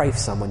when you pray for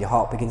someone, your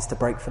heart begins to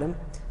break for them.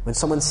 When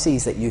someone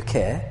sees that you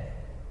care,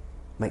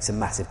 it makes a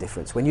massive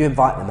difference. When you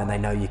invite them and they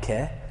know you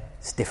care,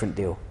 it's a different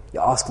deal.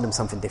 You're asking them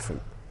something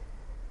different.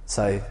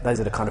 So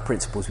those are the kind of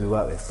principles we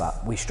work with,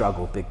 but we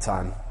struggle big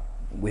time.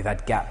 We've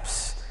had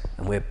gaps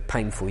and we're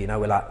painful,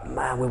 we're like,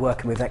 man, we're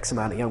working with X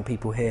amount of young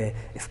people here,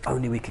 if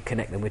only we could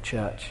connect them with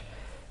church.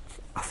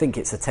 I think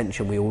it's a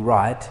tension we all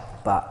ride,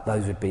 but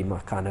those would be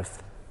my kind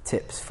of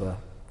tips for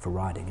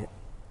riding it.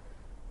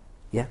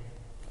 Yeah.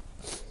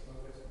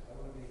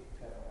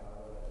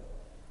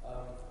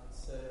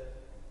 So,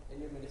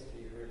 in your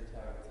ministry, you're really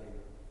targeting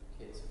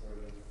kids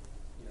from,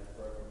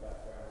 broken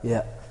backgrounds.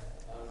 Yeah.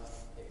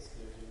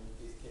 Exclusion.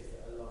 These kids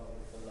that are longing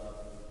for love.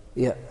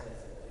 And Yeah.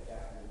 there's a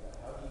gap in that.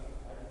 How do you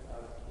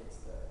target kids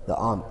That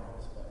aren't.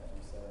 respect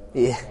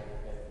you? So,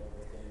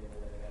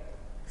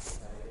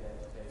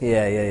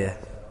 Yeah. Yeah.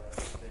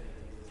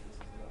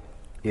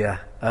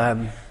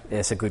 Yeah.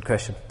 It's a good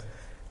question.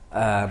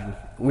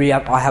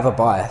 I have a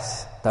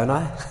bias, don't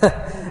I?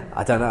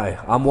 I don't know.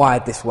 I'm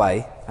wired this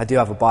way. I do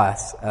have a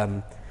bias.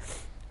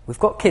 We've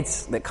got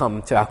kids that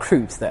come to our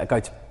groups that go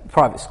to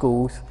private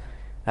schools.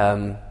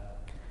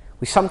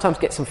 We sometimes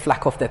get some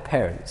flack off their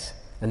parents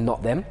and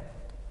not them.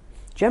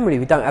 Generally,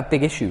 we don't have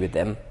big issue with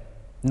them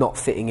not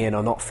fitting in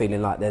or not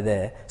feeling like they're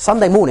there.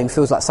 Sunday morning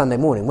feels like Sunday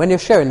morning. When you're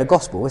sharing the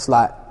gospel, it's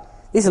like,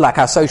 these are like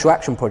our social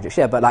action projects,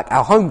 yeah, but like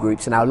our home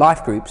groups and our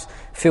life groups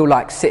feel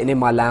like sitting in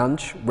my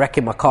lounge,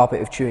 wrecking my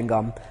carpet with chewing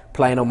gum,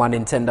 playing on my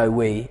Nintendo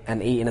Wii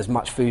and eating as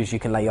much food as you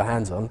can lay your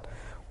hands on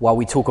while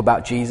we talk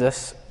about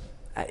Jesus.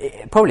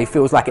 It probably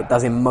feels like it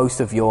does in most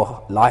of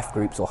your life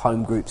groups or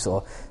home groups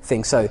or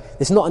things. So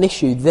there's not an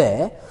issue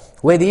there.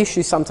 Where the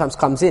issue sometimes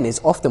comes in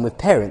is often with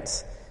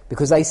parents,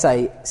 because they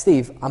say,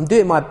 Steve, I'm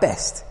doing my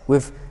best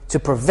to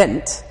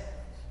prevent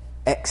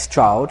X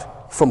child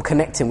from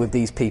connecting with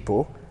these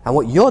people. And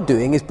what you're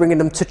doing is bringing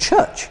them to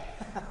church,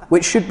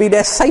 which should be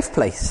their safe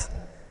place.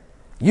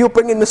 You're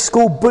bringing the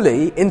school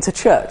bully into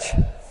church.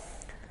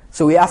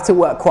 So we have to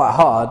work quite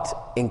hard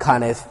in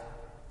kind of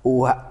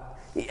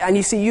and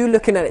you see, you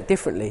looking at it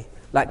differently.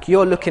 Like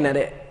we're looking at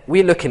it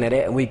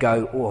and we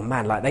go, oh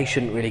man, like they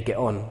shouldn't really get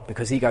on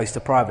because he goes to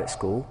private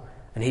school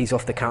and he's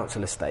off the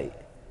council estate.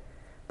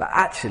 But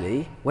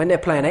actually, when they're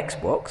playing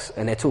Xbox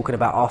and they're talking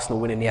about Arsenal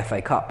winning the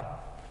FA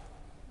Cup,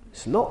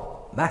 it's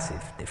not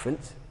massive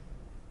difference.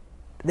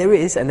 There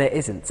is and there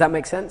isn't. Does that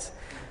make sense?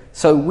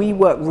 So we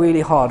work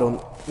really hard on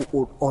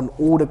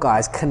all the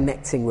guys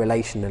connecting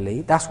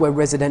relationally. That's where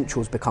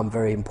residentials become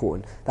very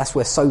important. That's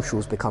where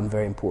socials become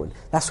very important.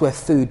 That's where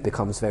food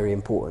becomes very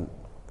important.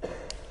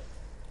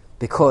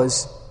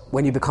 Because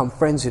when you become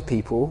friends with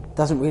people, it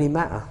doesn't really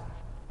matter.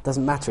 It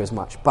doesn't matter as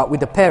much. But with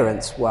the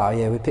parents, wow,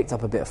 yeah, we picked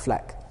up a bit of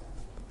flack.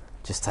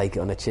 Just take it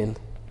on the chin.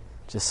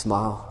 Just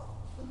smile.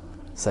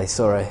 Say,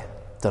 sorry,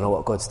 don't know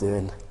what God's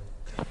doing.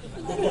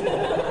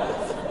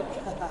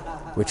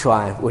 We're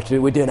trying.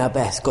 We're doing our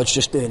best. God's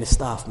just doing his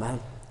stuff, man.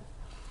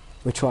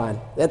 We're trying.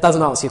 That doesn't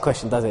answer your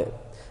question, does it?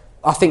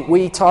 I think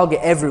we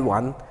target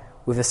everyone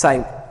with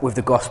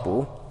the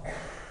gospel.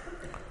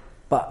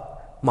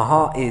 But my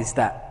heart is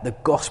that the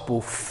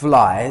gospel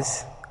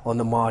flies on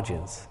the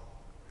margins.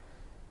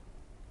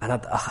 And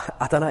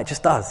I don't know, it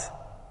just does.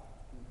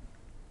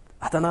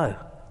 I don't know.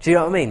 Do you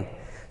know what I mean?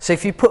 So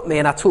if you put me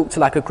and I talk to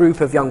like a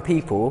group of young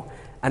people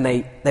and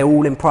they're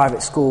all in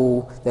private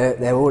school,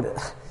 they're all...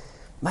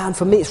 Man,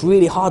 for me it's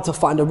really hard to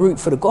find a route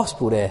for the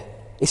gospel there.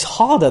 It's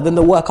harder than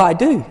the work I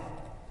do.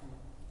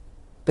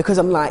 Because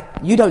I'm like,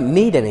 you don't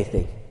need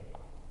anything.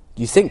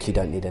 You think you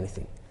don't need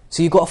anything.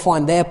 So you've got to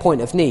find their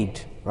point of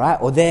need, right?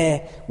 Or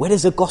where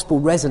does the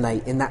gospel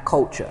resonate in that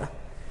culture?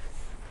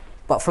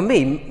 But for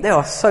me, there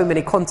are so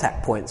many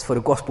contact points for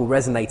the gospel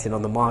resonating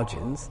on the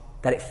margins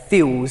that it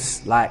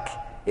feels like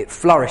it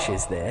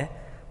flourishes there.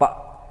 But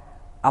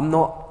I'm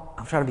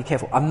trying to be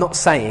careful. I'm not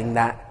saying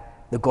that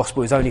the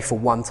gospel is only for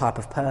one type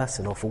of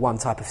person or for one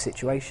type of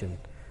situation.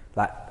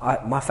 Like,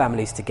 my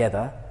family's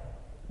together.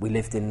 We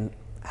lived in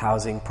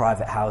housing,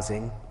 private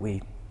housing.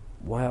 Grew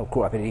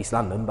up in East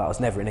London, but I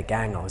was never in a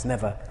gang. I was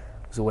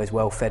always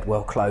well fed,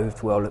 well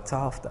clothed, well looked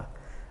after.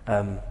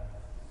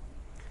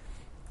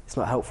 It's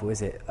not helpful,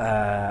 is it?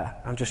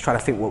 I'm just trying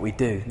to think what we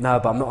do. No,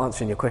 but I'm not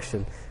answering your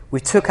question. We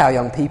took our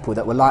young people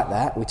that were like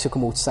that. We took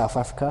them all to South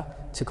Africa,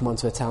 took them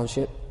onto a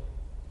township.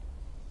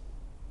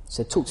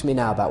 Said, talk to me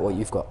now about what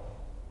you've got.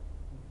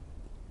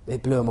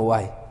 It blew them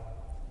away.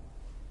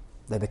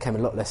 They became a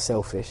lot less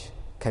selfish,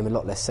 became a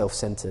lot less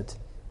self-centred,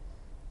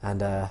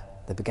 and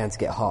they began to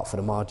get a heart for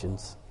the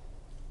margins.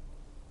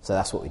 So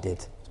that's what we did.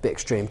 It's a bit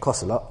extreme,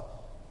 cost a lot.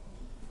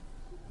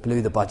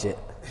 Blew the budget.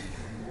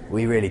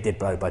 We really did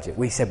blow the budget.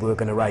 We said we were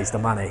going to raise the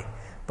money,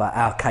 but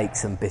our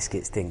cakes and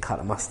biscuits didn't cut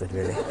the mustard,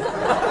 really.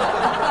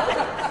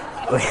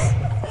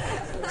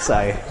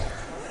 So,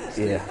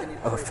 yeah.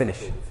 I'll finish.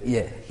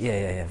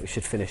 Yeah. We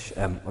should finish.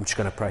 I'm just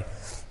going to pray.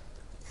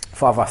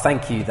 Father, I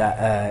thank you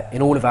that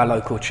in all of our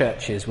local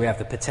churches we have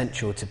the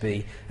potential to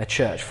be a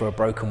church for a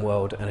broken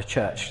world and a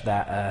church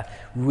that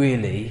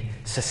really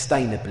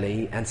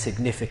sustainably and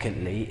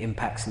significantly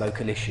impacts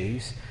local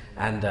issues.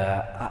 And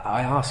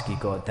I ask you,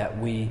 God, that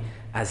we,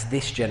 as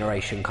this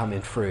generation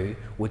coming through,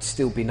 would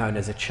still be known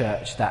as a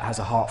church that has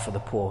a heart for the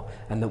poor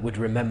and that would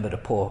remember the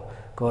poor.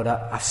 God,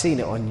 I've seen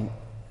it on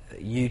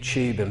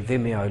YouTube and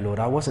Vimeo, Lord.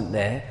 I wasn't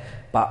there,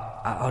 but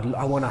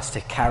I want us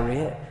to carry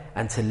it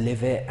and to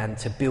live it and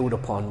to build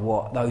upon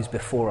what those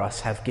before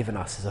us have given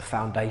us as a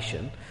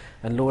foundation.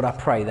 And Lord, I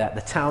pray that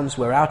the towns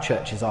where our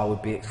churches are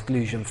would be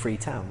exclusion-free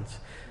towns.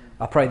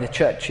 I pray the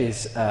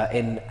churches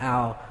in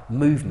our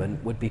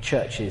movement would be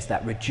churches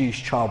that reduce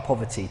child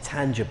poverty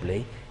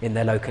tangibly in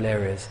their local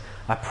areas.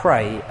 I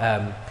pray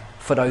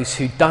for those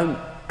who don't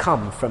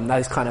come from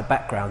those kind of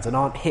backgrounds and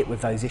aren't hit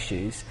with those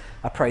issues.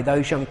 I pray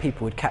those young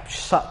people would capture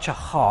such a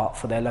heart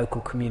for their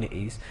local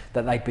communities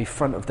that they'd be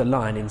front of the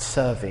line in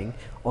serving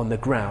on the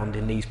ground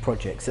in these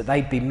projects, that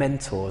they'd be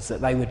mentors, that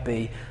they would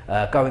be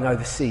going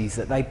overseas,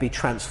 that they'd be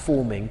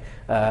transforming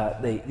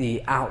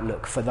the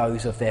outlook for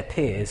those of their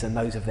peers and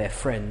those of their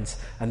friends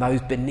and those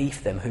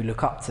beneath them who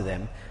look up to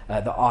them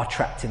that are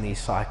trapped in these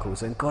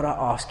cycles. And God, I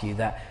ask you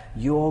that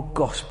your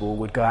gospel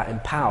would go out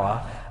in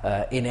power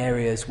in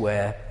areas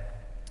where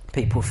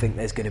people think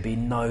there's going to be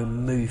no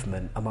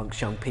movement amongst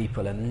young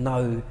people and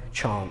no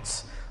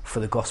chance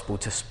for the gospel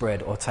to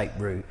spread or take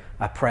root.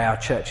 I pray our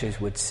churches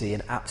would see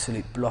an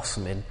absolute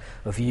blossoming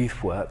of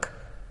youth work,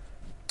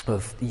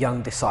 of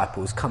young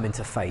disciples coming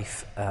to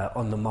faith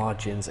on the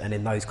margins and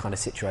in those kind of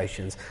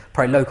situations.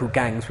 Pray local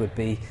gangs would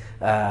be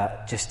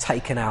just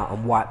taken out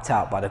and wiped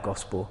out by the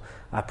gospel.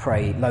 I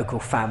pray local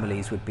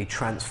families would be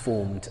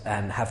transformed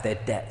and have their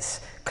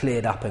debts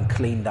cleared up and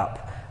cleaned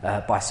up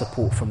by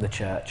support from the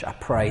church. I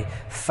pray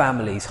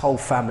whole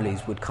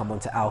families would come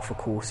onto Alpha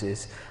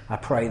courses. I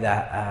pray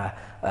that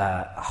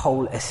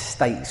whole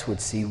estates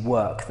would see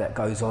work that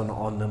goes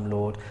on them,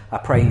 Lord. I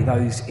pray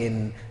those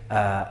in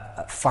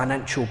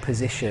financial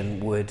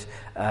position would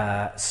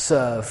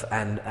serve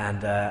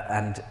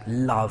and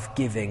love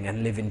giving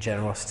and live in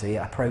generosity.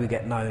 I pray we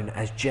get known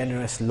as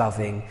generous,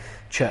 loving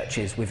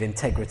churches with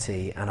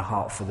integrity and a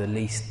heart for the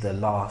least, the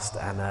last,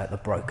 and the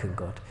broken,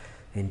 God.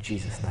 In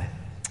Jesus' name,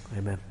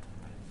 amen.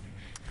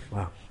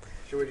 Wow.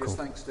 Shall we just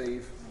thank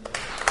Steve?